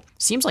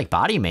 seems like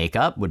body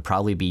makeup would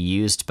probably be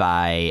used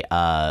by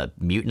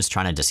mutants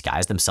trying to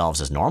disguise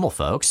themselves as normal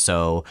folks,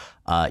 so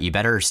you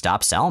better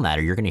stop selling that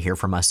or you're going to hear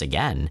from us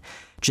again.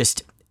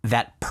 Just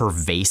that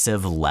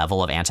pervasive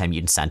level of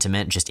anti-mutant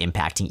sentiment just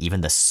impacting even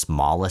the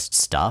smallest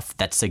stuff,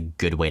 that's a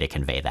good way to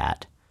convey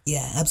that.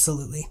 Yeah,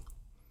 absolutely.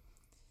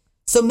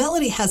 So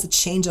Melody has a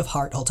change of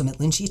heart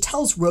ultimately, and she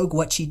tells Rogue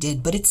what she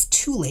did, but it's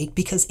too late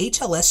because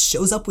HLS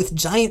shows up with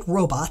giant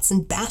robots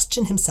and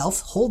Bastion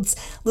himself holds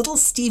little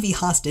Stevie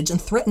hostage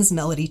and threatens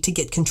Melody to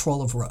get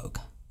control of Rogue.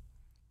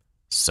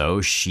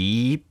 So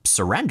she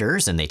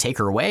surrenders and they take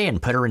her away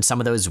and put her in some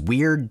of those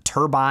weird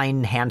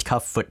turbine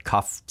handcuff, foot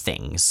cuff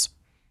things.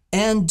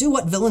 And do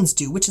what villains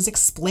do, which is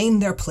explain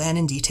their plan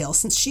in detail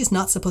since she's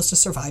not supposed to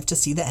survive to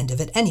see the end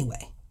of it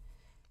anyway.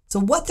 So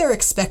what they're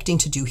expecting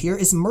to do here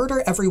is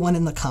murder everyone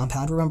in the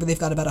compound. Remember, they've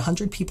got about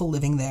 100 people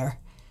living there.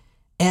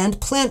 And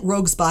plant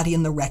Rogue's body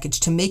in the wreckage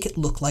to make it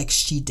look like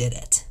she did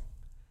it.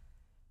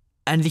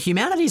 And the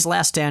Humanity's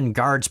Last Stand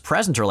guards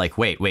present are like,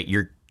 wait,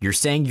 you're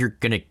saying you're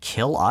going to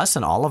kill us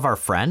and all of our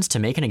friends to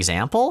make an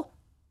example?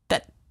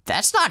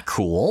 That's not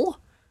cool.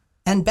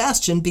 And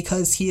Bastion,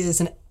 because he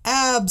is an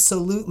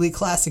absolutely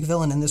classic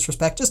villain in this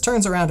respect, just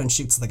turns around and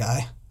shoots the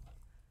guy.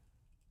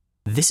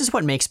 This is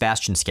what makes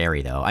Bastion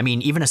scary, though. I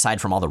mean, even aside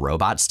from all the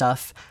robot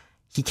stuff,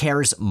 he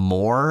cares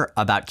more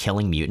about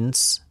killing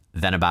mutants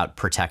than about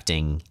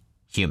protecting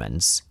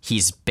humans.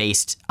 He's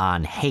based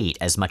on hate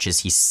as much as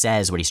he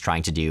says what he's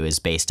trying to do is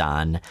based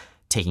on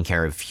taking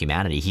care of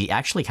humanity. He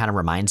actually kind of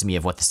reminds me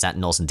of what the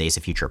Sentinels in Days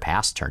of Future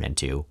Past turn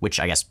into, which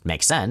I guess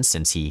makes sense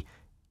since he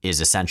is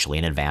essentially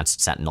an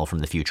advanced Sentinel from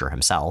the future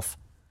himself.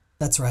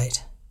 That's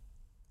right.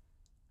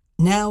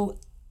 Now,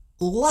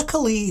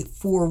 luckily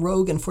for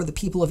Rogue and for the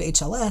people of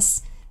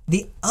HLS,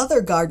 the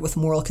other guard with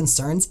moral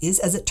concerns is,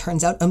 as it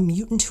turns out, a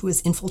mutant who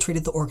has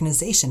infiltrated the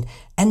organization.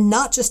 And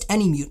not just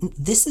any mutant,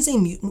 this is a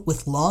mutant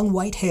with long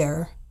white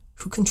hair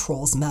who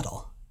controls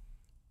metal.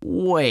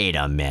 Wait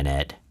a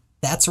minute.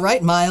 That's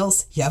right,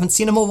 Miles. You haven't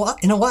seen him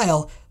in a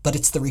while, but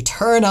it's the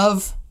return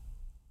of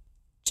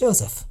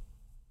Joseph.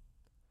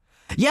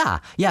 Yeah,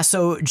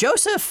 so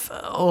Joseph,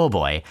 oh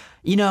boy,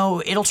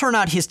 it'll turn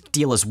out his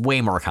deal is way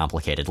more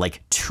complicated,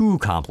 like too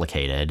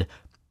complicated,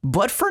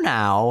 But for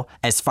now,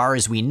 as far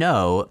as we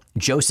know,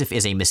 Joseph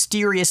is a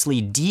mysteriously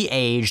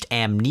de-aged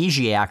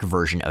amnesiac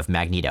version of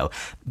Magneto.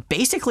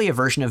 Basically a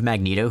version of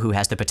Magneto who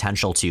has the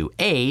potential to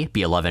A,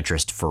 be a love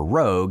interest for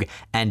Rogue,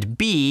 and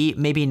B,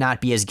 maybe not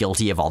be as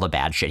guilty of all the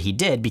bad shit he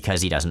did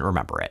because he doesn't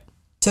remember it.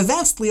 To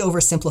vastly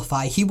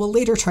oversimplify, he will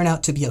later turn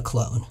out to be a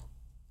clone.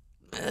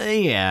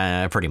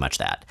 Yeah, pretty much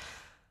that.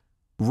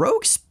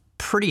 Rogue's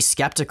pretty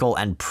skeptical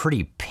and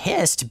pretty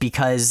pissed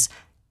because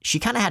she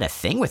kind of had a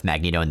thing with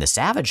Magneto in the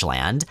Savage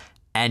Land,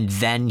 and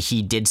then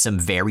he did some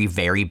very,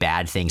 very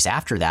bad things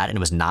after that and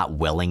was not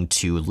willing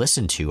to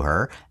listen to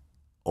her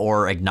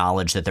or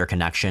acknowledge that their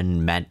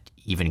connection meant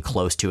even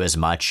close to as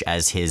much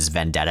as his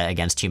vendetta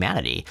against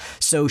humanity.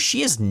 So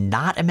she is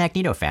not a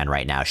Magneto fan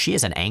right now. She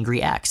is an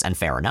angry ex, and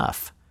fair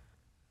enough.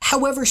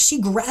 However,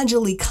 she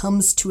gradually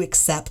comes to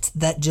accept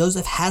that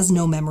Joseph has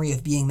no memory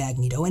of being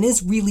Magneto and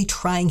is really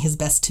trying his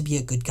best to be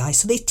a good guy.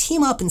 So they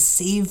team up and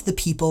save the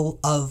people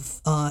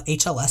of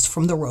HLS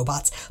from the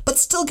robots, but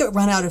still get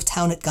run out of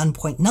town at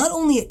gunpoint. Not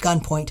only at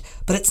gunpoint,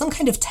 but at some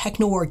kind of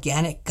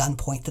techno-organic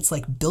gunpoint that's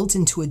like built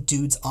into a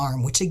dude's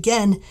arm, which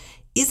again,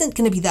 isn't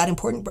going to be that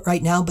important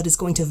right now, but is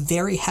going to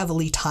very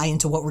heavily tie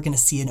into what we're going to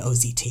see in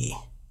OZT.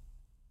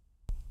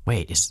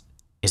 Wait,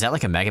 is that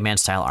like a Mega Man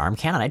style arm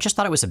cannon? I just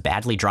thought it was a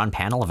badly drawn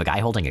panel of a guy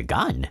holding a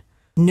gun.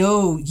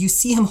 No, you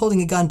see him holding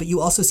a gun, but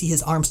you also see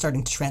his arm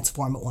starting to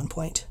transform at one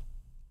point.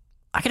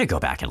 I gotta go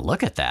back and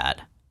look at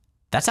that.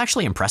 That's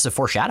actually impressive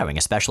foreshadowing,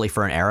 especially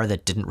for an era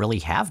that didn't really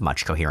have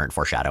much coherent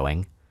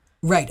foreshadowing.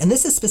 Right, and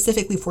this is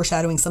specifically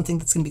foreshadowing something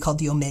that's going to be called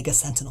the Omega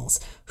Sentinels,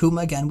 whom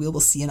again we will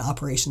see in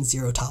Operation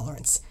Zero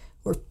Tolerance.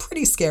 We're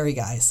pretty scary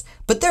guys,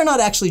 but they're not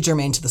actually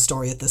germane to the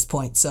story at this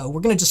point, so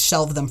we're going to just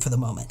shelve them for the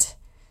moment.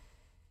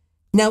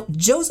 Now,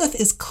 Joseph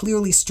is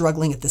clearly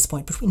struggling at this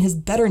point between his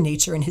better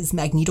nature and his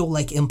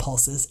Magneto-like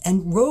impulses,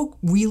 and Rogue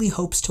really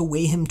hopes to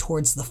weigh him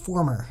towards the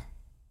former.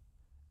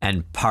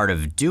 And part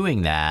of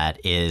doing that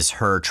is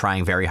her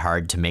trying very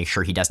hard to make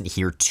sure he doesn't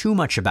hear too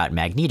much about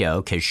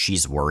Magneto because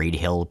she's worried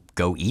he'll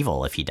go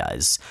evil if he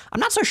does.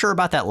 I'm not so sure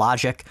about that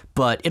logic,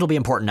 but it'll be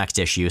important next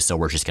issue, so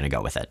we're just going to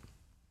go with it.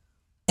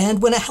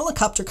 And when a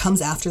helicopter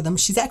comes after them,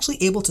 she's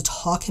actually able to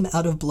talk him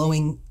out of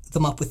blowing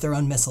them up with their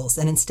own missiles,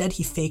 and instead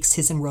he fakes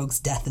his and Rogue's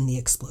death in the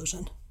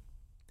explosion.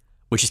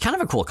 Which is kind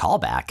of a cool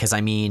callback, because I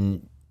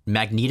mean,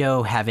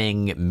 Magneto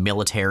having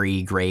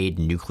military-grade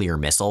nuclear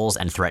missiles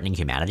and threatening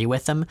humanity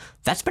with them,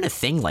 that's been a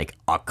thing like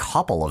a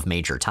couple of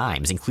major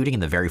times, including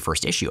in the very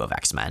first issue of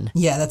X-Men.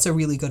 Yeah, that's a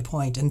really good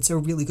point, and it's a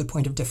really good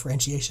point of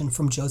differentiation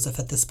from Joseph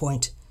at this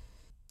point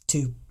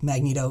to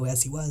Magneto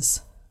as he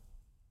was.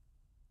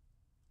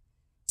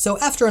 So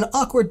after an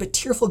awkward but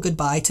tearful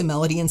goodbye to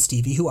Melody and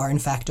Stevie, who are in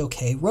fact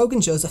okay, Rogue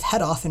and Joseph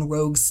head off in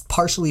Rogue's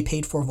partially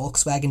paid for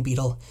Volkswagen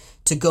Beetle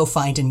to go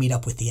find and meet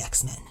up with the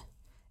X-Men.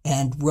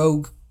 And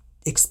Rogue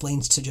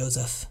explains to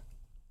Joseph,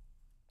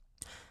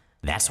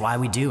 "That's why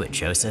we do it,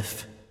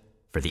 Joseph.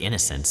 For the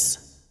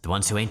innocents, the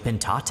ones who ain't been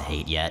taught to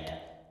hate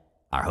yet.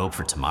 Our hope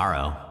for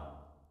tomorrow.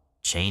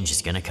 Change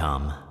is gonna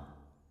come."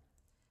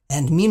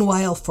 And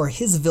meanwhile, for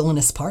his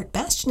villainous part,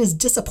 Bastion is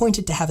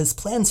disappointed to have his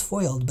plans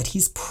foiled, but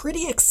he's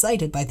pretty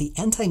excited by the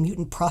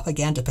anti-mutant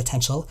propaganda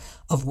potential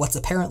of what's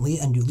apparently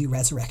a newly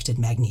resurrected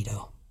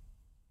Magneto.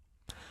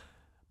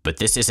 But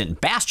this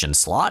isn't Bastion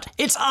slot,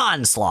 it's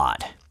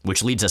Onslaught,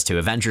 which leads us to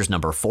Avengers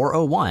number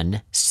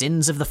 401,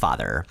 Sins of the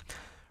Father.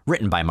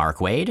 Written by Mark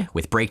Waid,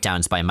 with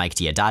breakdowns by Mike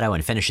Diodato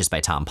and finishes by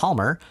Tom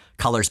Palmer,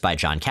 colors by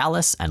John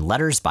Callis, and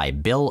letters by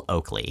Bill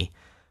Oakley.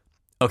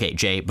 Okay,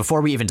 Jay,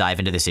 before we even dive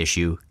into this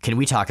issue, can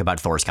we talk about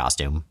Thor's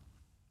costume?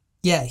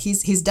 Yeah,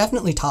 he's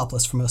definitely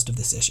topless for most of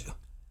this issue.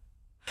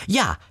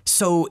 Yeah,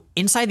 so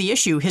inside the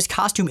issue, his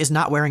costume is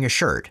not wearing a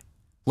shirt.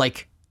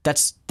 Like,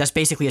 that's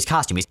basically his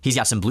costume. He's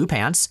got some blue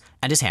pants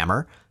and his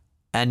hammer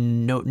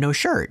and no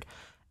shirt.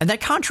 And that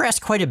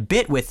contrasts quite a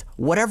bit with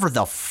whatever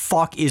the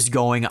fuck is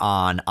going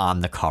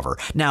on the cover.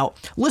 Now,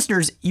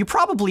 listeners, you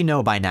probably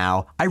know by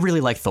now, I really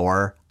like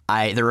Thor.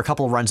 There are a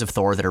couple of runs of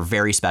Thor that are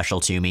very special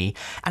to me,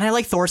 and I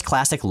like Thor's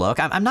classic look.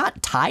 I'm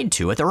not tied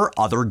to it. There are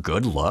other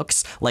good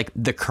looks, like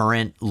the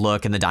current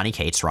look in the Donny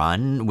Cates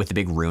run with the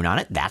big rune on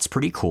it. That's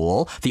pretty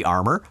cool. The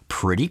armor,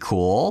 pretty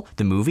cool.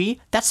 The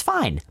movie, that's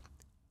fine.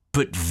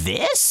 But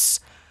this?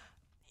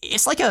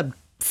 It's like a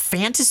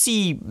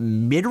fantasy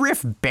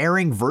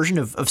midriff-bearing version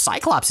of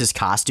Cyclops'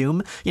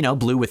 costume, you know,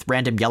 blue with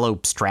random yellow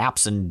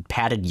straps and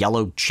padded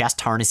yellow chest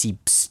harnessy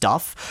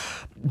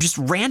stuff. Just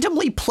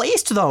randomly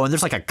placed, though, and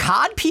there's like a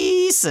cod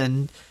piece,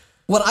 and...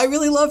 What I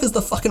really love is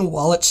the fucking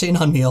wallet chain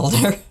on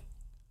Mjolnir.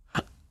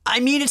 I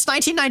mean, it's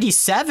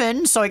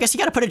 1997, so I guess you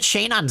gotta put a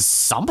chain on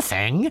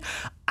something.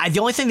 The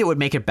only thing that would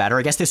make it better,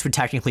 I guess this would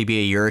technically be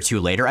a year or two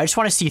later, I just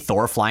want to see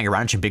Thor flying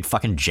around in some big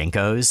fucking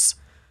Jinkos.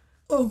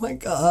 Oh my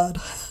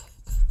god.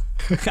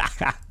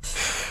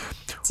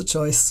 It's a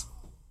choice.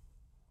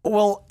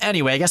 Well,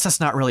 anyway, I guess that's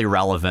not really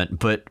relevant,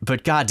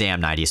 but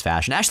goddamn 90s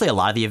fashion. Actually, a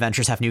lot of the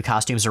Avengers have new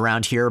costumes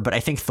around here, but I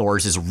think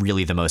Thor's is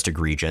really the most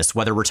egregious,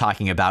 whether we're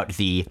talking about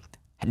the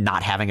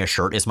not having a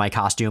shirt is my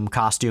costume,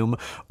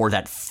 or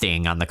that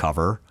thing on the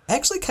cover. I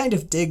actually kind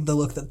of dig the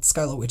look that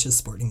Scarlet Witch is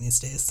sporting these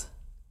days.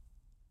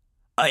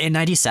 In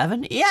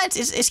 97? Yeah,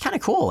 it's kind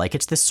of cool. Like,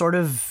 it's this sort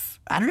of,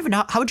 I don't even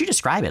know, how would you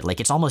describe it? Like,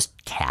 it's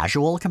almost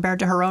casual compared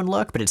to her own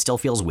look, but it still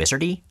feels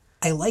wizardy.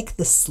 I like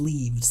the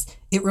sleeves.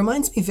 It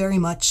reminds me very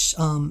much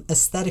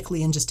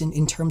aesthetically and just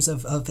in terms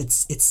of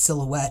its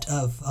silhouette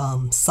of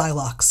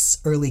Psylocke's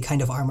early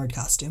kind of armored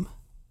costume.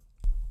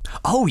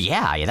 Oh,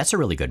 yeah, that's a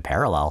really good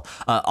parallel.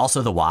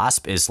 Also, the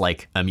Wasp is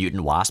like a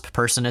mutant wasp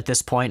person at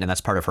this point, and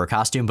that's part of her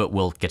costume, but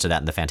we'll get to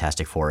that in the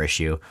Fantastic Four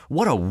issue.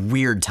 What a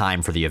weird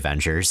time for the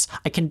Avengers.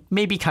 I can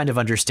maybe kind of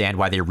understand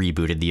why they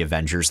rebooted the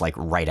Avengers, like,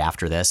 right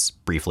after this,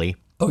 briefly.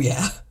 Oh,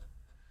 yeah.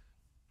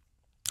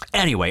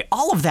 Anyway,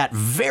 all of that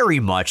very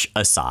much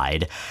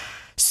aside,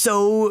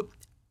 so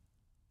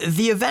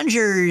the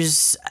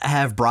Avengers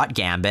have brought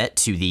Gambit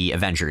to the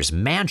Avengers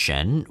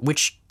Mansion,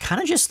 which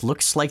kind of just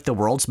looks like the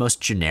world's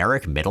most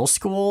generic middle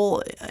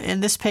school in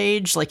this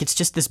page. Like, it's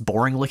just this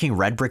boring-looking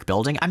red brick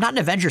building. I'm not an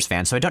Avengers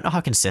fan, so I don't know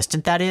how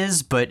consistent that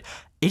is, but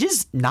it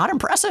is not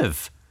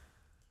impressive.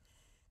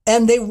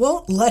 And they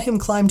won't let him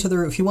climb to the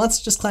roof. He wants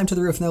to just climb to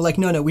the roof, and they're like,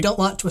 no, we don't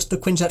launch the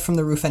Quinjet from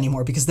the roof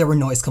anymore because there were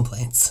noise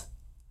complaints.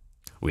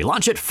 We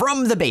launch it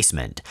from the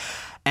basement.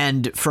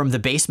 And from the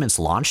basement's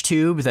launch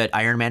tube that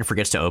Iron Man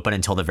forgets to open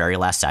until the very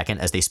last second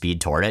as they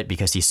speed toward it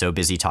because he's so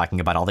busy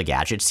talking about all the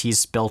gadgets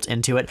he's built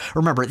into it.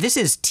 Remember, this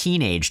is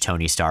teenage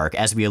Tony Stark,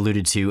 as we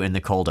alluded to in the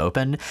cold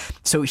open.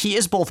 So he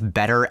is both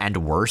better and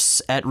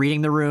worse at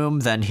reading the room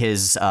than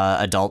his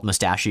adult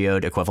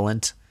mustachioed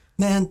equivalent.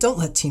 Man, don't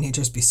let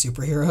teenagers be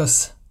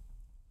superheroes.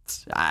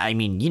 I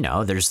mean, you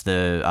know, there's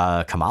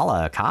the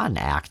Kamala Khan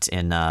act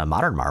in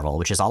Modern Marvel,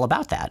 which is all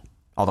about that.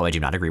 Although I do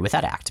not agree with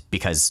that act,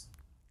 because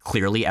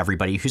clearly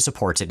everybody who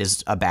supports it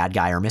is a bad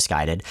guy or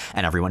misguided,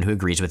 and everyone who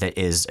agrees with it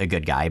is a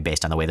good guy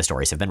based on the way the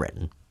stories have been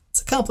written.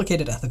 It's a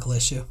complicated ethical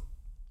issue.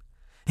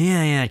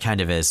 Yeah, it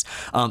kind of is.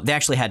 They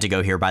actually had to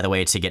go here, by the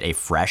way, to get a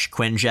fresh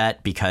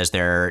Quinjet because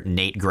their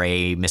Nate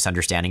Gray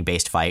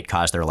misunderstanding-based fight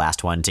caused their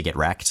last one to get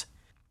wrecked.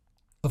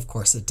 Of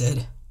course it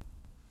did.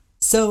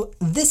 So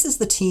this is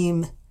the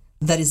team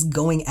that is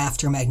going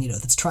after Magneto,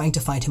 that's trying to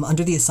find him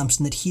under the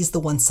assumption that he's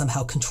the one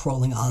somehow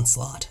controlling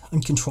Onslaught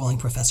and controlling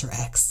Professor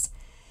X.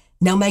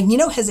 Now,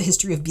 Magneto has a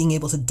history of being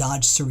able to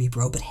dodge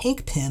Cerebro, but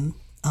Hank Pym,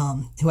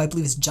 who I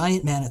believe is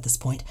Giant Man at this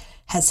point,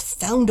 has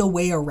found a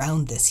way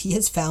around this. He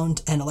has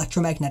found an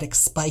electromagnetic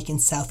spike in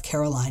South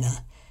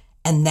Carolina,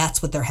 and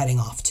that's what they're heading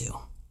off to.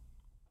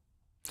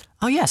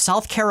 Oh yeah,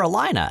 South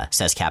Carolina,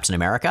 says Captain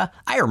America.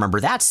 I remember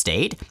that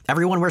state.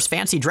 Everyone wears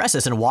fancy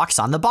dresses and walks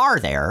on the bar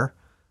there.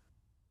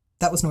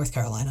 That was North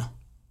Carolina.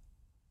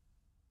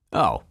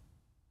 Oh.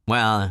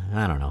 Well,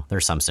 I don't know.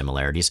 There's some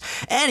similarities.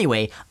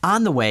 Anyway,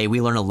 on the way,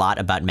 we learn a lot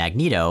about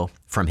Magneto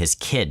from his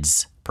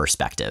kids'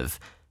 perspective.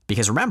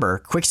 Because remember,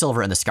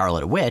 Quicksilver and the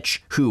Scarlet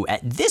Witch, who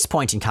at this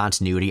point in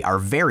continuity are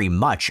very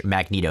much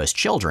Magneto's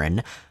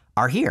children,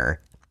 are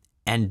here.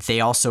 And they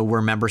also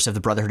were members of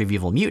the Brotherhood of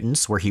Evil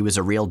Mutants, where he was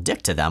a real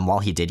dick to them while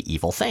he did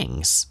evil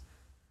things.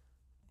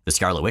 The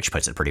Scarlet Witch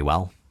puts it pretty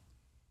well.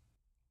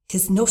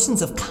 His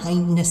notions of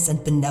kindness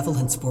and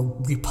benevolence were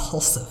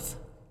repulsive.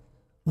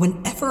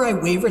 Whenever I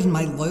wavered in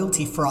my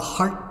loyalty for a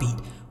heartbeat,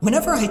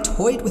 whenever I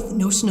toyed with the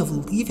notion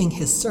of leaving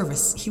his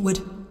service, he would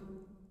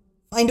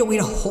find a way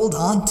to hold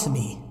on to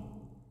me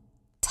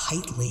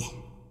tightly.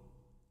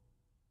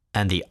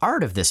 And the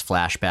art of this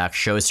flashback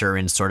shows her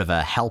in sort of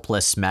a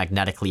helpless,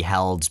 magnetically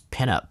held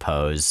pinup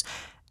pose.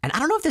 And I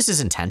don't know if this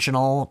is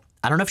intentional.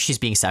 I don't know if she's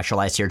being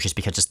sexualized here just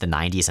because it's the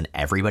 90s and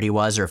everybody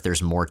was, or if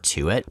there's more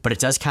to it. But it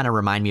does kind of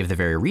remind me of the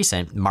very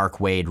recent Mark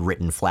Waid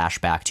written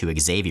flashback to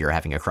Xavier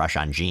having a crush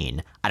on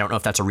Jean. I don't know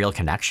if that's a real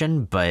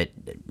connection, but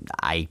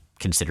I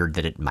considered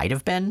that it might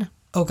have been.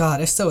 Oh god,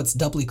 if so, it's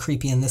doubly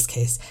creepy in this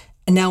case.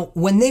 And now,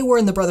 when they were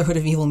in the Brotherhood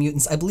of Evil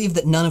Mutants, I believe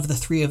that none of the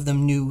three of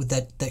them knew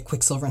that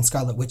Quicksilver and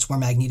Scarlet Witch were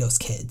Magneto's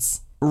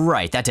kids.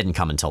 Right, that didn't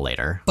come until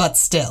later. But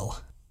still.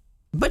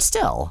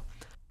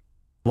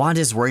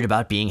 Wanda's worried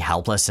about being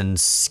helpless and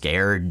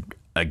scared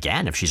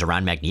again if she's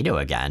around Magneto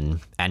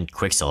again. And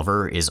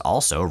Quicksilver is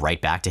also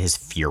right back to his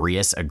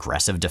furious,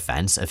 aggressive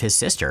defense of his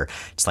sister.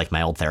 It's like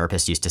my old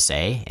therapist used to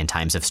say, in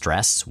times of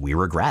stress, we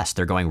regress.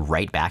 They're going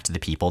right back to the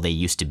people they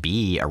used to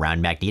be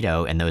around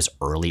Magneto in those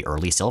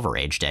early Silver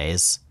Age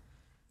days.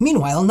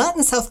 Meanwhile, not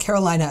in South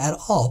Carolina at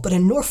all, but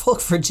in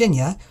Norfolk,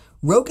 Virginia,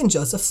 Rogue and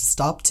Joseph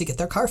stopped to get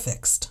their car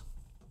fixed.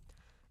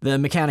 The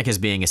mechanic is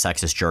being a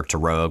sexist jerk to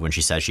Rogue when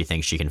she says she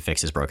thinks she can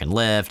fix his broken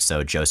lift,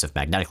 so Joseph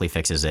magnetically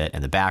fixes it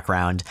in the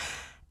background.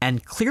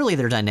 And clearly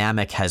their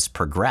dynamic has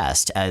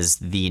progressed, as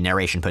the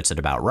narration puts it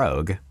about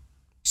Rogue.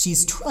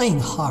 She's trying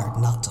hard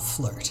not to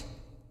flirt,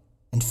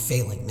 and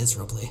failing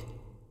miserably.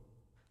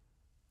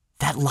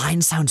 That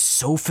line sounds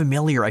so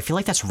familiar. I feel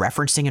like that's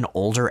referencing an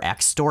older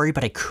X story,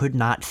 but I could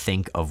not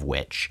think of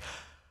which.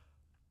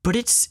 But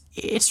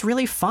it's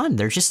really fun.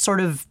 They're just sort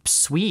of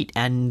sweet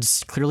and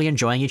clearly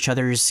enjoying each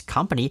other's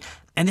company.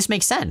 And this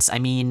makes sense. I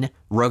mean,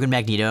 Rogue and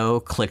Magneto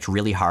clicked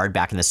really hard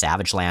back in the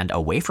Savage Land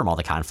away from all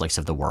the conflicts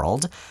of the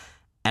world.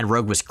 And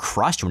Rogue was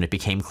crushed when it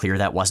became clear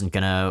that wasn't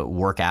going to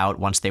work out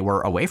once they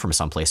were away from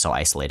someplace so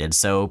isolated.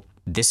 So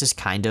this is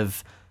kind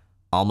of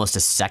almost a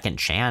second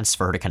chance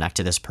for her to connect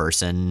to this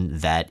person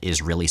that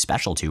is really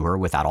special to her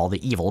without all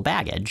the evil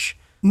baggage.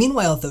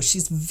 Meanwhile, though,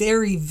 she's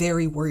very,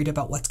 very worried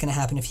about what's going to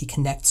happen if he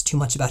connects too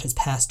much about his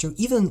past or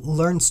even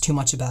learns too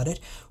much about it,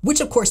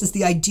 which, of course, is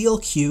the ideal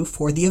cue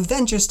for the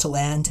Avengers to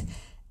land.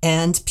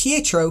 And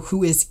Pietro,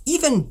 who is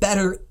even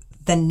better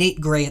than Nate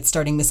Gray at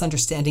starting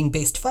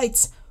misunderstanding-based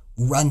fights,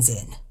 runs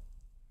in.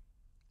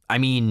 I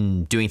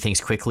mean, doing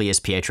things quickly is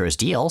Pietro's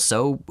deal,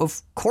 so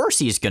of course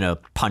he's going to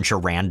punch a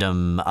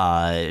random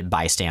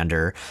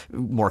bystander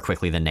more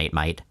quickly than Nate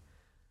might.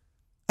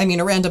 I mean,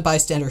 a random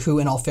bystander who,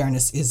 in all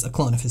fairness, is a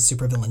clone of his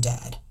supervillain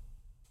dad.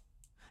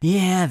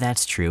 Yeah,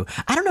 that's true.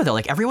 I don't know, though.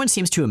 Like, everyone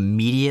seems to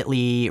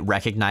immediately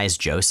recognize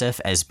Joseph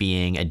as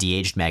being a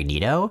de-aged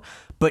Magneto,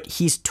 but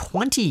he's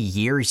 20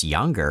 years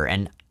younger,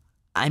 and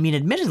I mean,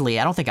 admittedly,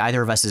 I don't think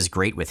either of us is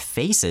great with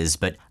faces,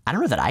 but I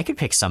don't know that I could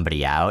pick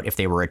somebody out if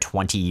they were a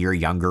 20-year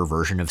younger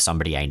version of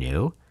somebody I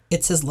knew.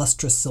 It's his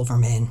lustrous silver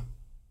mane.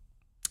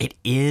 It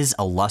is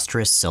a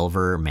lustrous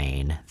silver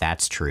mane.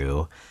 That's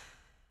true.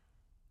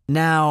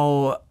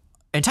 Now,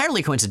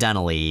 entirely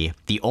coincidentally,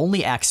 the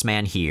only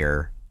X-Man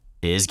here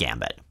is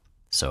Gambit.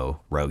 So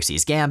Rogue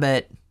sees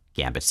Gambit,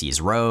 Gambit sees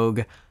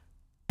Rogue,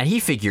 and he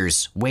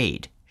figures,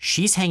 wait,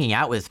 she's hanging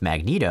out with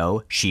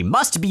Magneto, she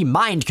must be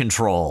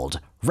mind-controlled,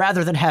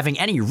 rather than having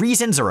any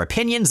reasons or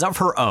opinions of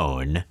her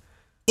own.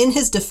 In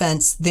his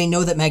defense, they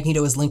know that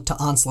Magneto is linked to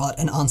Onslaught,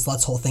 and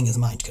Onslaught's whole thing is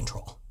mind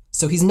control.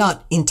 So he's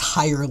not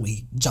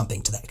entirely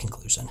jumping to that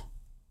conclusion.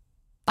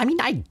 I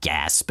mean, I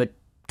guess, but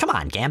come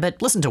on,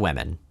 Gambit, listen to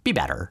women. Be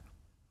better.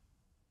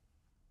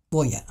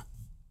 Well, yeah.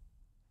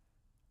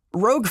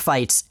 Rogue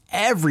fights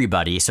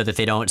everybody so that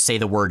they don't say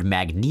the word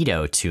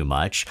Magneto too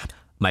much.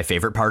 My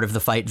favorite part of the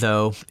fight,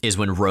 though, is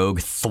when Rogue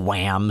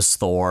thwams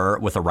Thor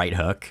with a right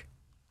hook.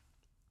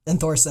 And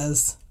Thor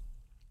says,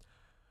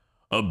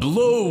 "A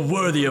blow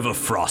worthy of a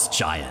frost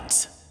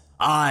giant.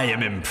 I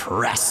am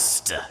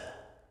impressed."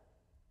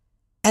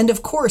 And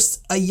of course,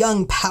 a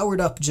young,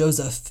 powered-up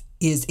Joseph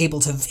is able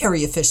to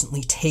very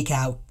efficiently take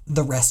out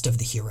the rest of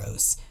the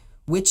heroes,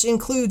 which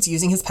includes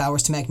using his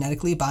powers to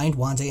magnetically bind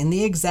Wanda in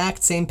the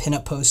exact same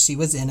pinup pose she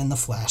was in the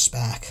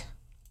flashback.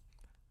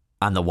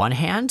 On the one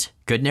hand,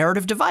 good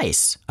narrative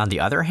device. On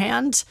the other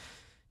hand,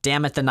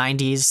 damn it, the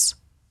 90s.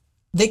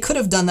 They could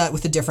have done that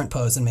with a different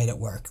pose and made it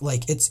work.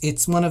 Like,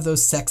 it's one of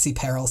those sexy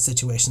peril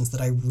situations that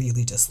I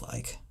really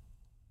dislike.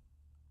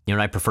 You know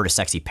what I prefer to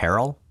sexy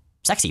peril?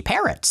 Sexy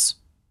parrots,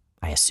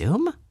 I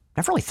assume?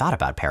 Never really thought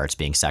about parrots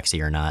being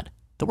sexy or not.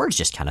 The words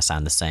just kind of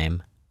sound the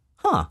same.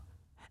 Huh.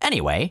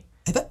 Anyway.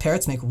 I bet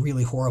parrots make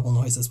really horrible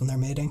noises when they're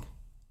mating.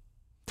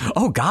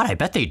 Oh God, I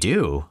bet they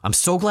do. I'm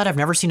so glad I've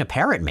never seen a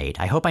parrot mate.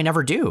 I hope I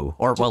never do.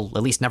 Or, well,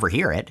 at least never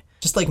hear it.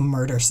 Just like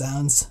murder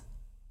sounds.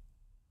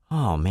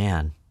 Oh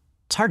man.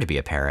 It's hard to be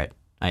a parrot,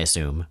 I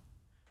assume.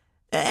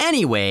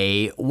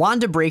 Anyway,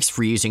 Wanda breaks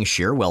free using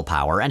sheer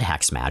willpower and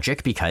hex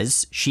magic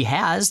because she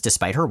has,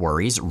 despite her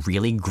worries,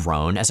 really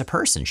grown as a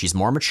person. She's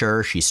more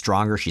mature, she's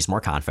stronger, she's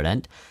more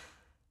confident.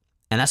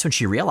 And that's when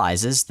she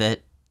realizes that,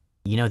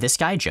 you know, this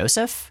guy,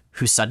 Joseph,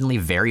 who's suddenly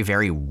very,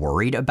 very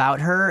worried about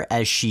her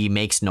as she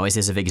makes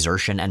noises of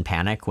exertion and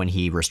panic when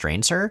he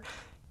restrains her,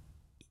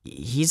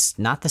 he's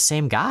not the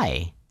same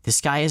guy. This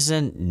guy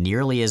isn't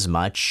nearly as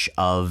much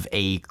of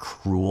a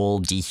cruel,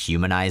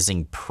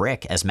 dehumanizing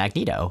prick as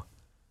Magneto.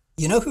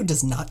 You know who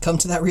does not come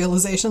to that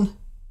realization?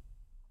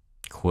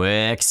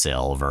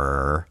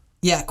 Quicksilver.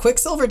 Yeah,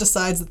 Quicksilver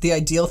decides that the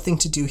ideal thing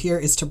to do here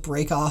is to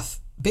break off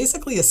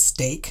basically a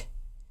stake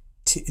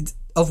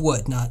of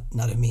wood, not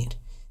of meat,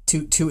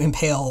 to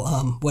impale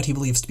what he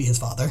believes to be his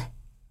father.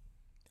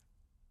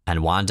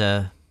 And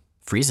Wanda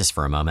freezes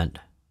for a moment.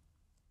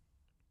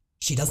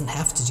 She doesn't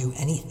have to do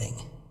anything.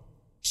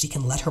 She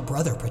can let her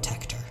brother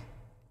protect her,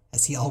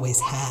 as he always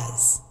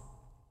has,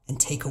 and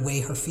take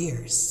away her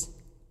fears,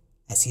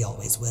 as he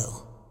always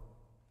will.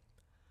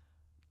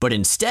 But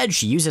instead,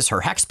 she uses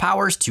her hex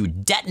powers to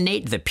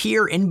detonate the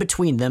pier in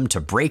between them to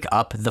break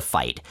up the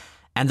fight.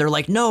 And they're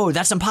like, no,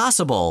 that's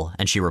impossible.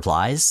 And she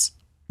replies,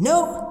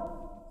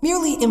 no,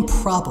 merely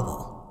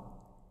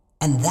improbable.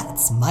 And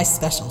that's my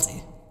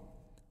specialty.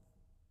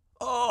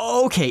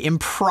 Okay,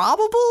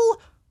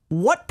 improbable?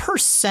 What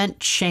 %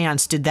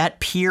 chance did that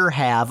pier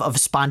have of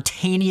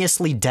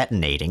spontaneously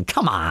detonating?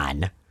 Come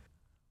on.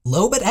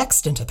 Low but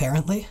extant,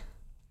 apparently.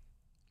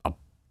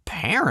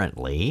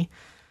 Apparently.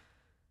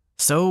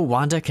 So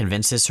Wanda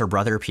convinces her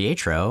brother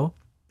Pietro,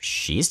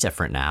 she's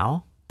different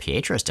now.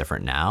 Pietro's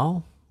different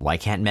now. Why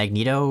can't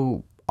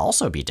Magneto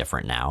also be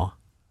different now?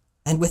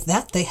 And with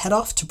that, they head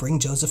off to bring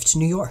Joseph to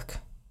New York.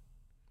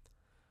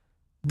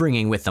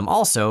 Bringing with them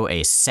also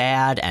a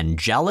sad and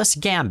jealous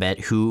Gambit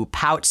who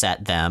pouts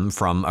at them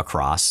from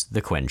across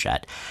the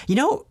Quinjet. You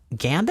know,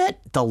 Gambit,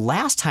 the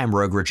last time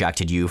Rogue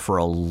rejected you for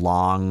a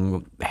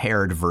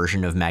long-haired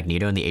version of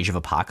Magneto in the Age of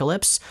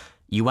Apocalypse,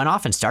 you went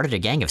off and started a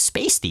gang of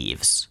space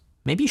thieves.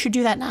 Maybe you should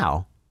do that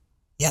now.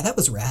 Yeah, that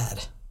was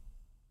rad.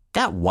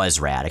 That was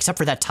rad, except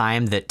for that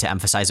time that, to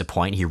emphasize a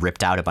point, he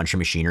ripped out a bunch of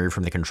machinery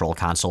from the control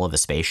console of a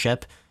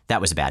spaceship. That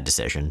was a bad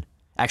decision.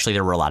 Actually,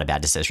 there were a lot of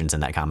bad decisions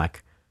in that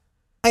comic.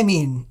 I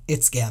mean,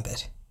 it's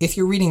Gambit. If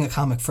you're reading a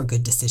comic for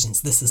good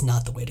decisions, this is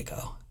not the way to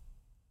go.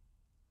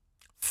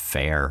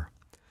 Fair.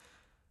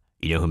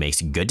 You know who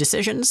makes good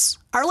decisions?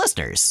 Our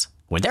listeners.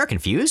 When they're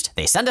confused,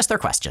 they send us their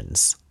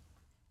questions.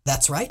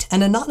 That's right.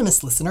 An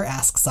anonymous listener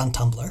asks on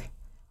Tumblr,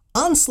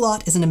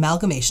 Onslaught is an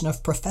amalgamation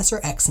of Professor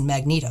X and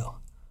Magneto.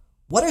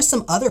 What are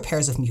some other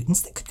pairs of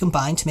mutants that could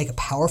combine to make a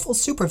powerful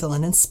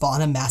supervillain and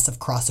spawn a massive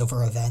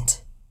crossover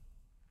event?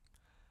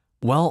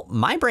 Well,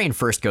 my brain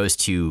first goes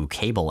to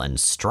Cable and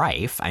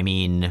Strife. I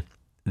mean,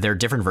 their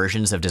different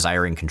versions of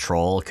desire and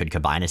control could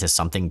combine into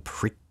something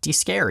pretty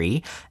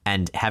scary,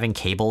 and having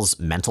Cable's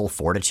mental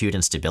fortitude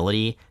and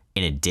stability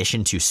in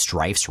addition to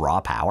Strife's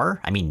raw power,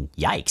 I mean,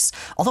 yikes.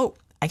 Although,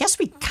 I guess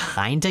we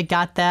kinda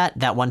got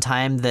that one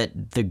time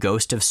that the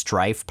ghost of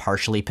Strife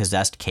partially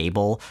possessed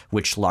Cable,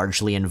 which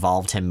largely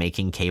involved him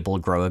making Cable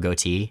grow a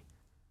goatee.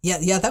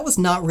 Yeah, that was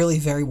not really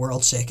very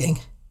world-shaking.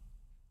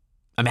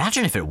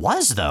 Imagine if it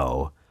was,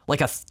 though.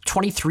 Like a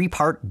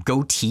 23-part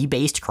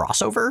goatee-based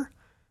crossover?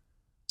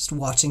 Just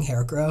watching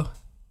hair grow.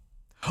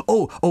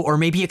 Oh, or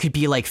maybe it could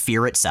be like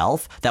Fear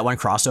itself, that one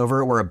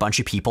crossover where a bunch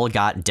of people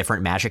got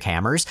different magic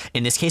hammers.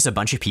 In this case, a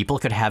bunch of people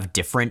could have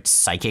different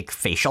psychic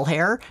facial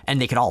hair,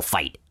 and they could all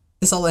fight.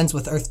 This all ends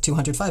with Earth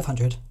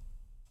 200-500.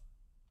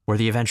 Where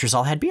the Avengers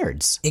all had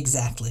beards.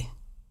 Exactly.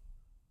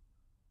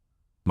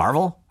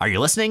 Marvel, are you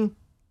listening?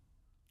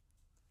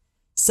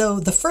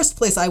 So the first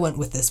place I went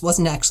with this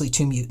wasn't actually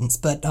two mutants,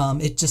 but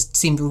it just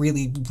seemed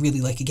really,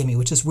 really like a gimme,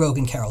 which is Rogue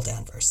and Carol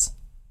Danvers.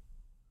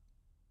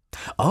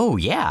 Oh,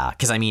 yeah,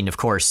 because I mean, of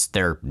course,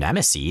 they're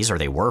nemesis, or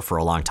they were for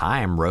a long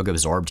time. Rogue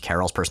absorbed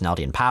Carol's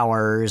personality and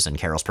powers, and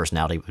Carol's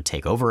personality would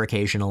take over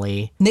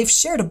occasionally. And they've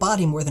shared a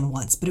body more than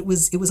once, but it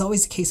was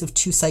always a case of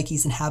two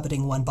psyches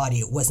inhabiting one body.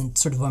 It wasn't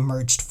sort of a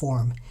merged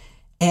form.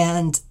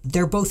 And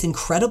they're both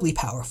incredibly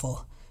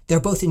powerful. They're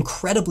both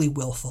incredibly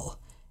willful.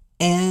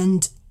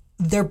 And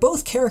they're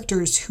both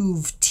characters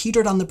who've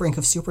teetered on the brink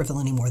of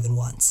supervillainy more than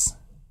once.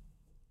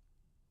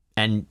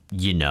 And,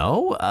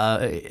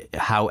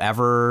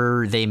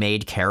 however they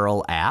made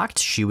Carol act,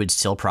 she would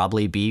still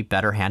probably be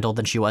better handled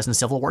than she was in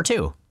Civil War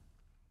II.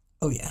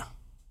 Oh, yeah.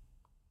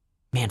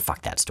 Man,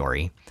 fuck that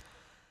story.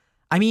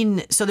 I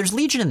mean, so there's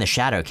Legion and the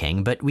Shadow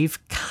King, but we've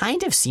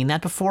kind of seen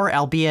that before,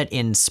 albeit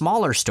in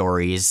smaller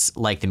stories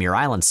like the Muir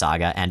Island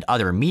Saga and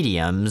other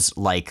mediums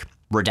like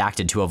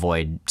Redacted to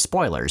avoid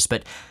spoilers,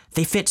 but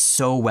they fit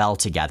so well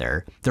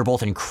together. They're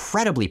both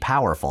incredibly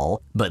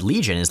powerful, but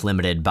Legion is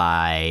limited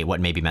by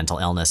what may be mental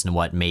illness and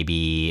what may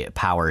be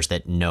powers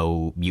that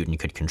no mutant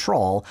could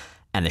control,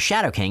 and the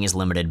Shadow King is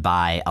limited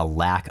by a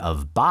lack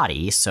of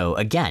body, so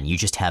again, you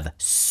just have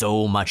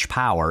so much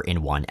power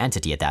in one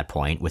entity at that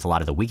point with a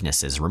lot of the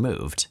weaknesses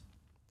removed.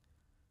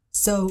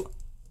 So,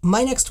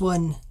 my next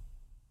one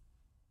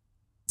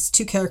is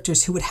two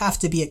characters who would have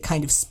to be at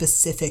kind of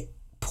specific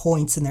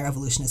points in their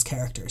evolution as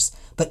characters,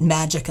 but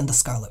Magik and the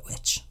Scarlet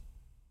Witch.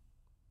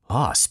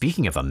 Oh,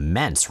 speaking of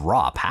immense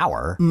raw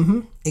power.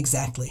 Mm-hmm,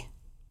 exactly.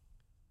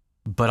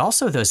 But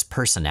also those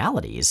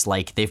personalities,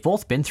 like they've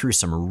both been through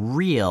some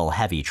real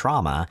heavy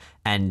trauma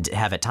and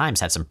have at times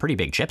had some pretty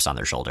big chips on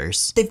their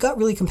shoulders. They've got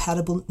really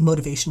compatible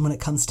motivation when it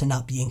comes to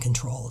not being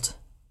controlled.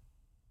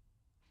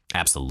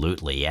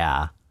 Absolutely,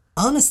 yeah.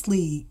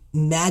 Honestly,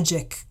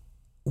 Magik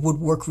would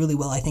work really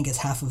well, I think, as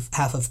half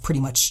of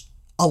pretty much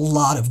a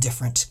lot of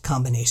different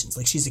combinations.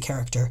 Like, she's a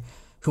character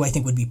who I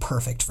think would be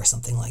perfect for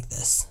something like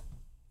this.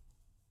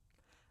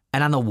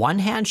 And on the one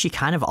hand, she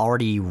kind of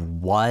already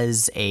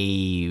was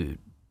a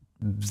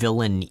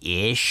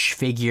villain-ish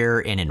figure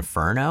in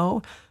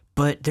Inferno,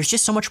 but there's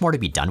just so much more to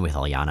be done with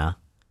Illyana.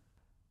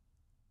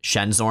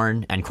 Shen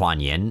Zorn and Kuan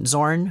Yin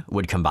Zorn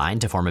would combine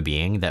to form a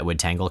being that would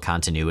tangle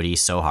continuity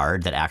so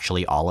hard that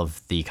actually all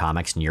of the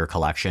comics in your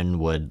collection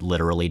would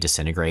literally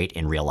disintegrate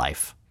in real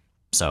life.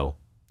 So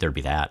there'd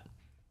be that.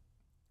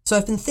 So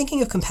I've been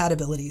thinking of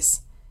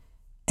compatibilities,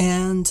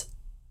 and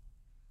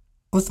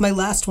with my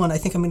last one, I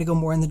think I'm going to go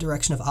more in the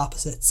direction of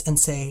opposites and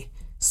say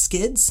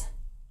Skids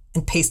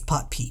and Paste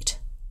Pot Pete.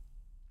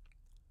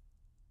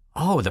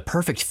 Oh, the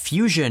perfect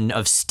fusion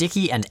of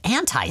sticky and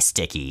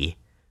anti-sticky.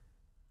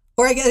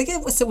 Or I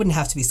guess it wouldn't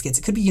have to be Skids.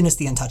 It could be Eunice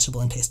the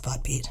Untouchable and Paste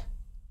Pot Pete.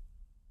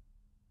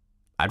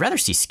 I'd rather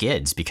see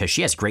Skids because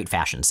she has great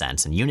fashion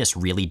sense and Eunice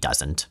really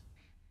doesn't.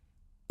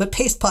 But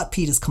Paste Pot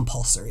Pete is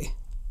compulsory.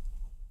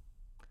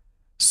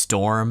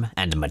 Storm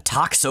and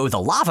Metaxo the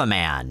Lava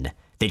Man.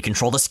 They'd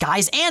control the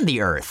skies and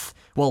the earth.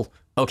 Well,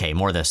 okay,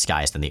 more the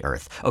skies than the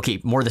earth. Okay,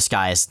 more the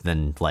skies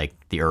than, like,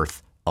 the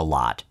earth a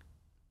lot.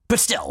 But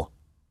still.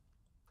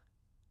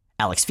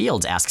 Alex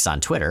Fields asks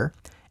on Twitter,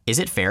 is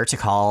it fair to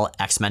call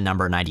X-Men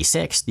number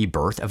 96 the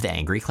birth of the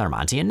angry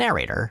Claremontian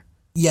narrator?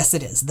 Yes,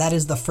 it is. That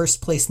is the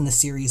first place in the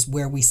series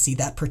where we see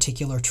that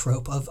particular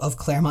trope of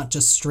Claremont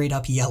just straight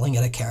up yelling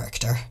at a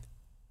character.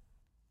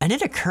 And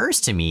it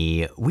occurs to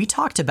me, we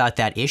talked about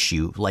that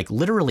issue like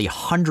literally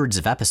hundreds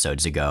of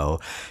episodes ago.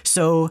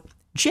 So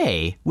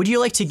Jay, would you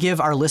like to give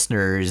our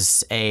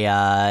listeners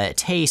a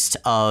taste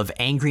of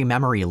Angry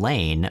Memory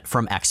Lane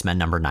from X-Men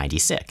number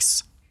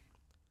 96?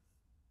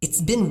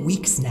 It's been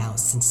weeks now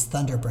since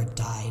Thunderbird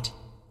died,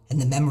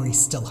 and the memory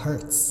still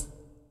hurts.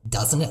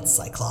 Doesn't it,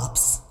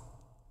 Cyclops?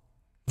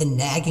 The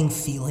nagging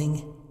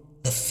feeling,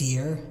 the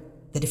fear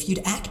that if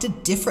you'd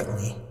acted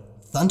differently,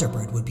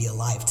 Thunderbird would be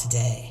alive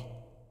today.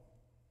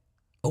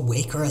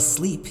 Awake or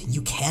asleep,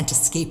 you can't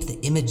escape the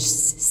image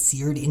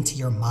seared into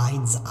your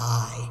mind's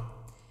eye.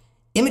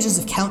 Images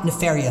of Count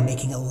Nefaria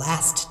making a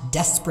last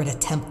desperate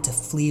attempt to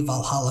flee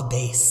Valhalla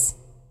Base.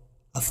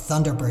 Of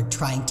Thunderbird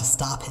trying to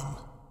stop him.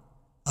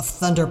 Of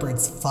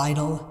Thunderbird's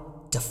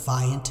final,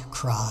 defiant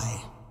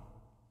cry.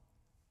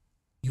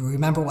 You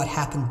remember what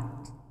happened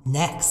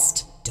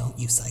next, don't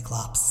you,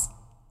 Cyclops?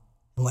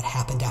 And what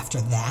happened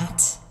after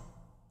that?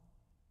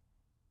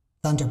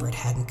 Thunderbird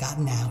hadn't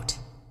gotten out.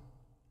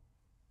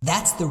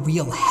 That's the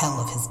real hell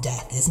of his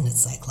death, isn't it,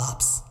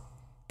 Cyclops?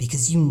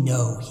 Because you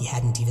know he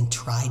hadn't even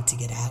tried to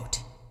get out.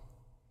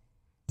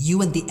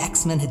 You and the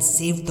X-Men had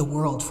saved the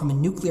world from a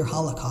nuclear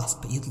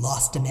holocaust, but you'd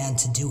lost a man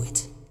to do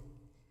it.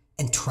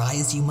 And try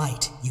as you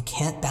might, you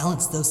can't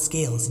balance those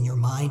scales in your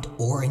mind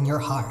or in your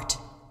heart.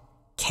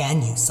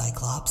 Can you,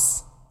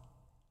 Cyclops?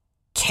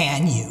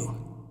 Can you?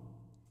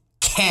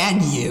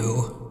 Can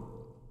you?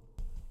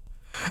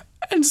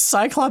 And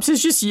Cyclops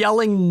is just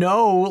yelling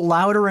no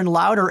louder and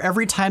louder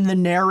every time the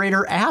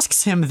narrator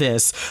asks him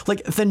this.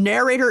 Like, the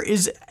narrator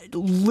is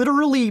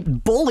literally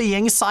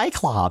bullying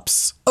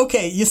Cyclops.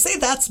 Okay, you say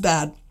that's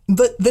bad,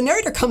 but the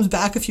narrator comes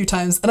back a few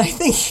times, and I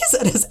think he's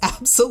at his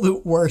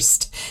absolute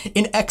worst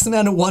in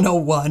X-Men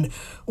 101,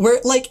 where,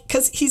 like,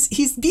 because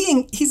he's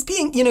being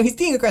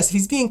aggressive,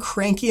 he's being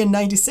cranky in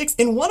 96.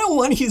 In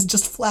 101, he's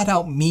just flat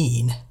out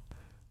mean.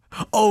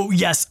 Oh,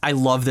 yes, I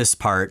love this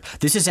part.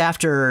 This is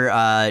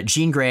after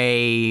Jean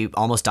Grey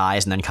almost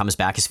dies and then comes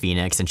back as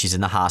Phoenix, and she's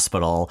in the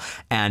hospital,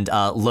 and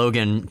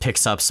Logan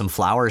picks up some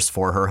flowers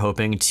for her,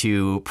 hoping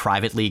to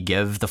privately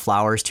give the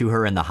flowers to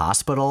her in the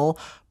hospital,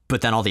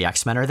 but then all the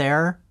X-Men are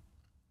there.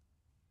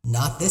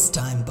 Not this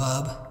time,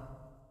 bub.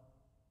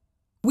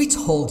 We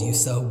told you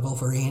so,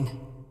 Wolverine.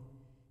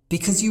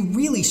 Because you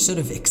really should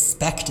have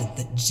expected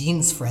that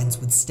Jean's friends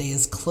would stay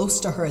as close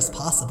to her as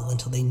possible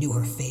until they knew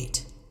her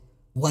fate.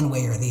 One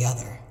way or the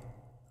other.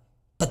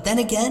 But then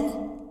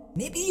again,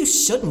 maybe you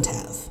shouldn't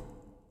have.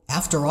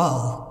 After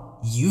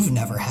all, you've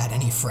never had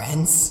any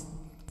friends.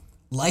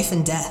 Life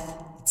and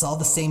death, it's all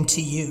the same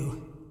to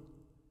you.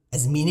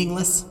 As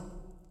meaningless,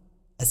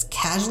 as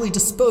casually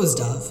disposed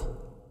of,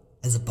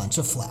 as a bunch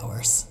of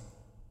flowers.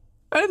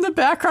 In the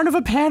background of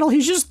a panel,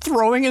 he's just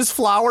throwing his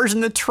flowers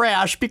in the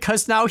trash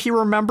because now he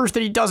remembers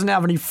that he doesn't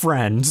have any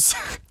friends.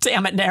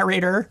 Damn it,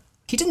 narrator.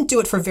 He didn't do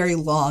it for very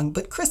long,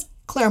 but Chris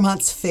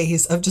Claremont's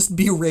phase of just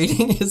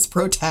berating his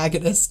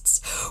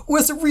protagonists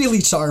was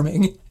really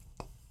charming.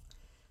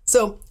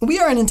 So, we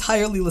are an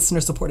entirely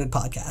listener-supported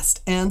podcast,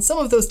 and some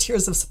of those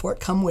tiers of support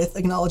come with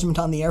acknowledgement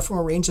on the air from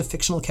a range of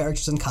fictional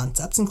characters and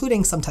concepts,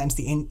 including sometimes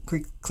the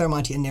angry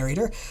Claremontian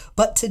narrator,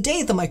 but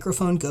today the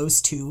microphone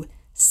goes to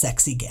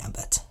Sexy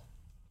Gambit.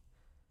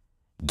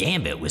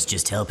 Gambit was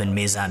just helping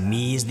mes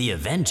amis the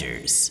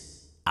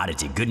Avengers. Out of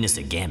the goodness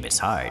of Gambit's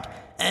heart,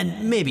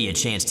 and maybe a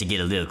chance to get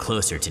a little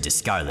closer to the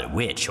Scarlet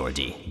Witch or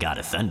the God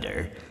of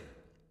Thunder.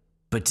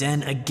 But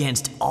then,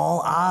 against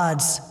all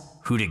odds,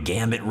 who did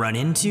Gambit run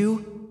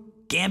into?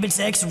 Gambit's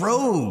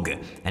ex-Rogue,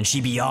 and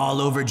she be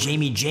all over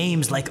Jamie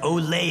James like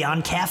Olay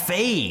on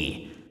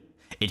Cafe.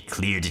 It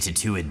cleared that the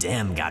two of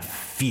them got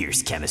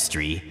fierce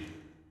chemistry.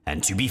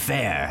 And to be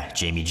fair,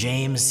 Jamie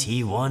James,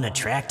 he one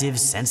attractive,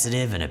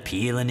 sensitive, and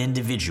appealing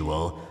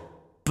individual.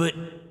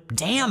 But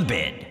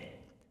Gambit!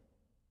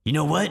 You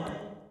know what?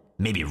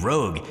 Maybe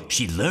Rogue,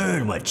 she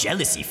learn what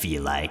jealousy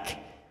feel like.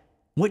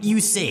 What you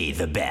say,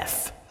 the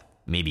Beth?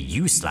 Maybe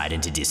you slide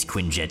into this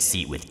Quinjet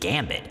seat with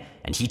Gambit,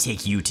 and he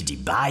take you to the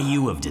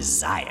Bayou of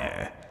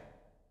Desire.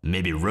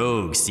 Maybe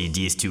Rogue see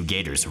these two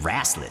gators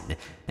wrestling,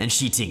 and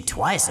she think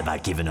twice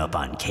about giving up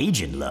on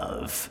Cajun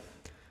love.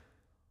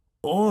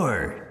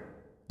 Or,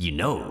 you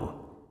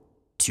know,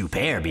 two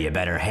pair be a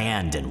better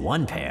hand than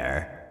one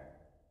pair.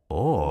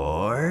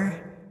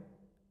 Or,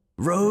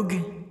 Rogue,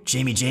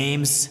 Jamie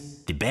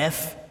James, the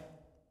Beth,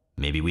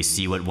 maybe we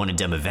see what one of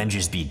them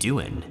Avengers be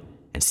doing,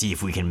 and see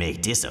if we can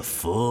make this a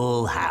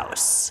full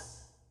house.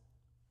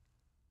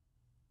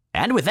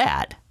 And with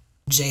that,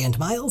 Jay and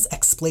Miles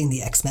Explain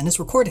the X-Men is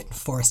recorded in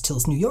Forest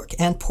Hills, New York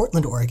and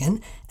Portland,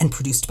 Oregon, and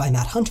produced by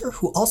Matt Hunter,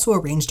 who also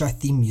arranged our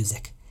theme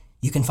music.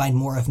 You can find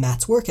more of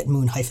Matt's work at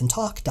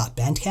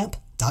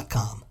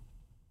moon-talk.bandcamp.com.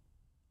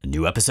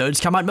 New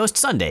episodes come out most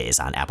Sundays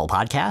on Apple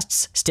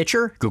Podcasts,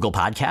 Stitcher, Google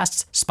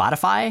Podcasts,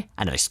 Spotify,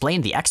 and at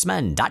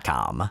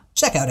explainthexmen.com.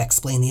 Check out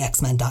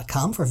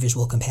explainthexmen.com for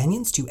visual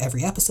companions to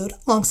every episode,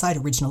 alongside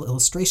original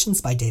illustrations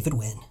by David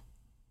Wynn.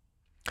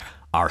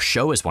 Our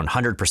show is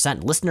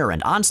 100% listener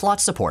and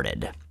Onslaught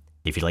supported.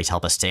 If you'd like to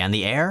help us stay on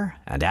the air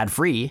and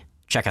ad-free,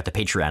 check out the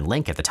Patreon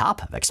link at the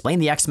top of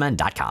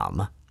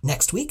explainthexmen.com.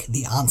 Next week,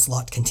 the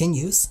Onslaught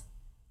continues.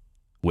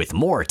 With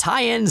more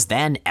tie-ins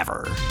than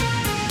ever.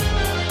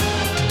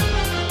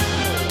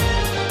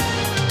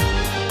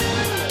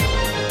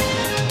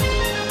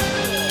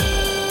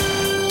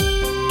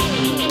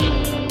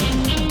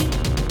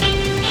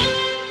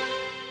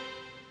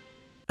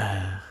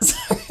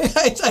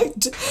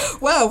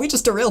 Wow, we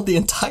just derailed the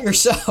entire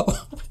show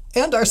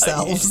and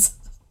ourselves.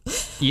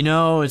 You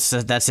know,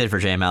 that's it for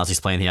J. Mouse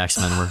explaining the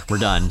X-Men. We're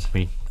done.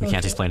 We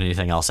can't explain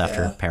anything else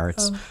after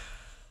Parrots.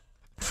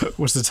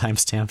 What's the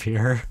timestamp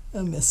here?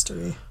 A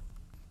mystery.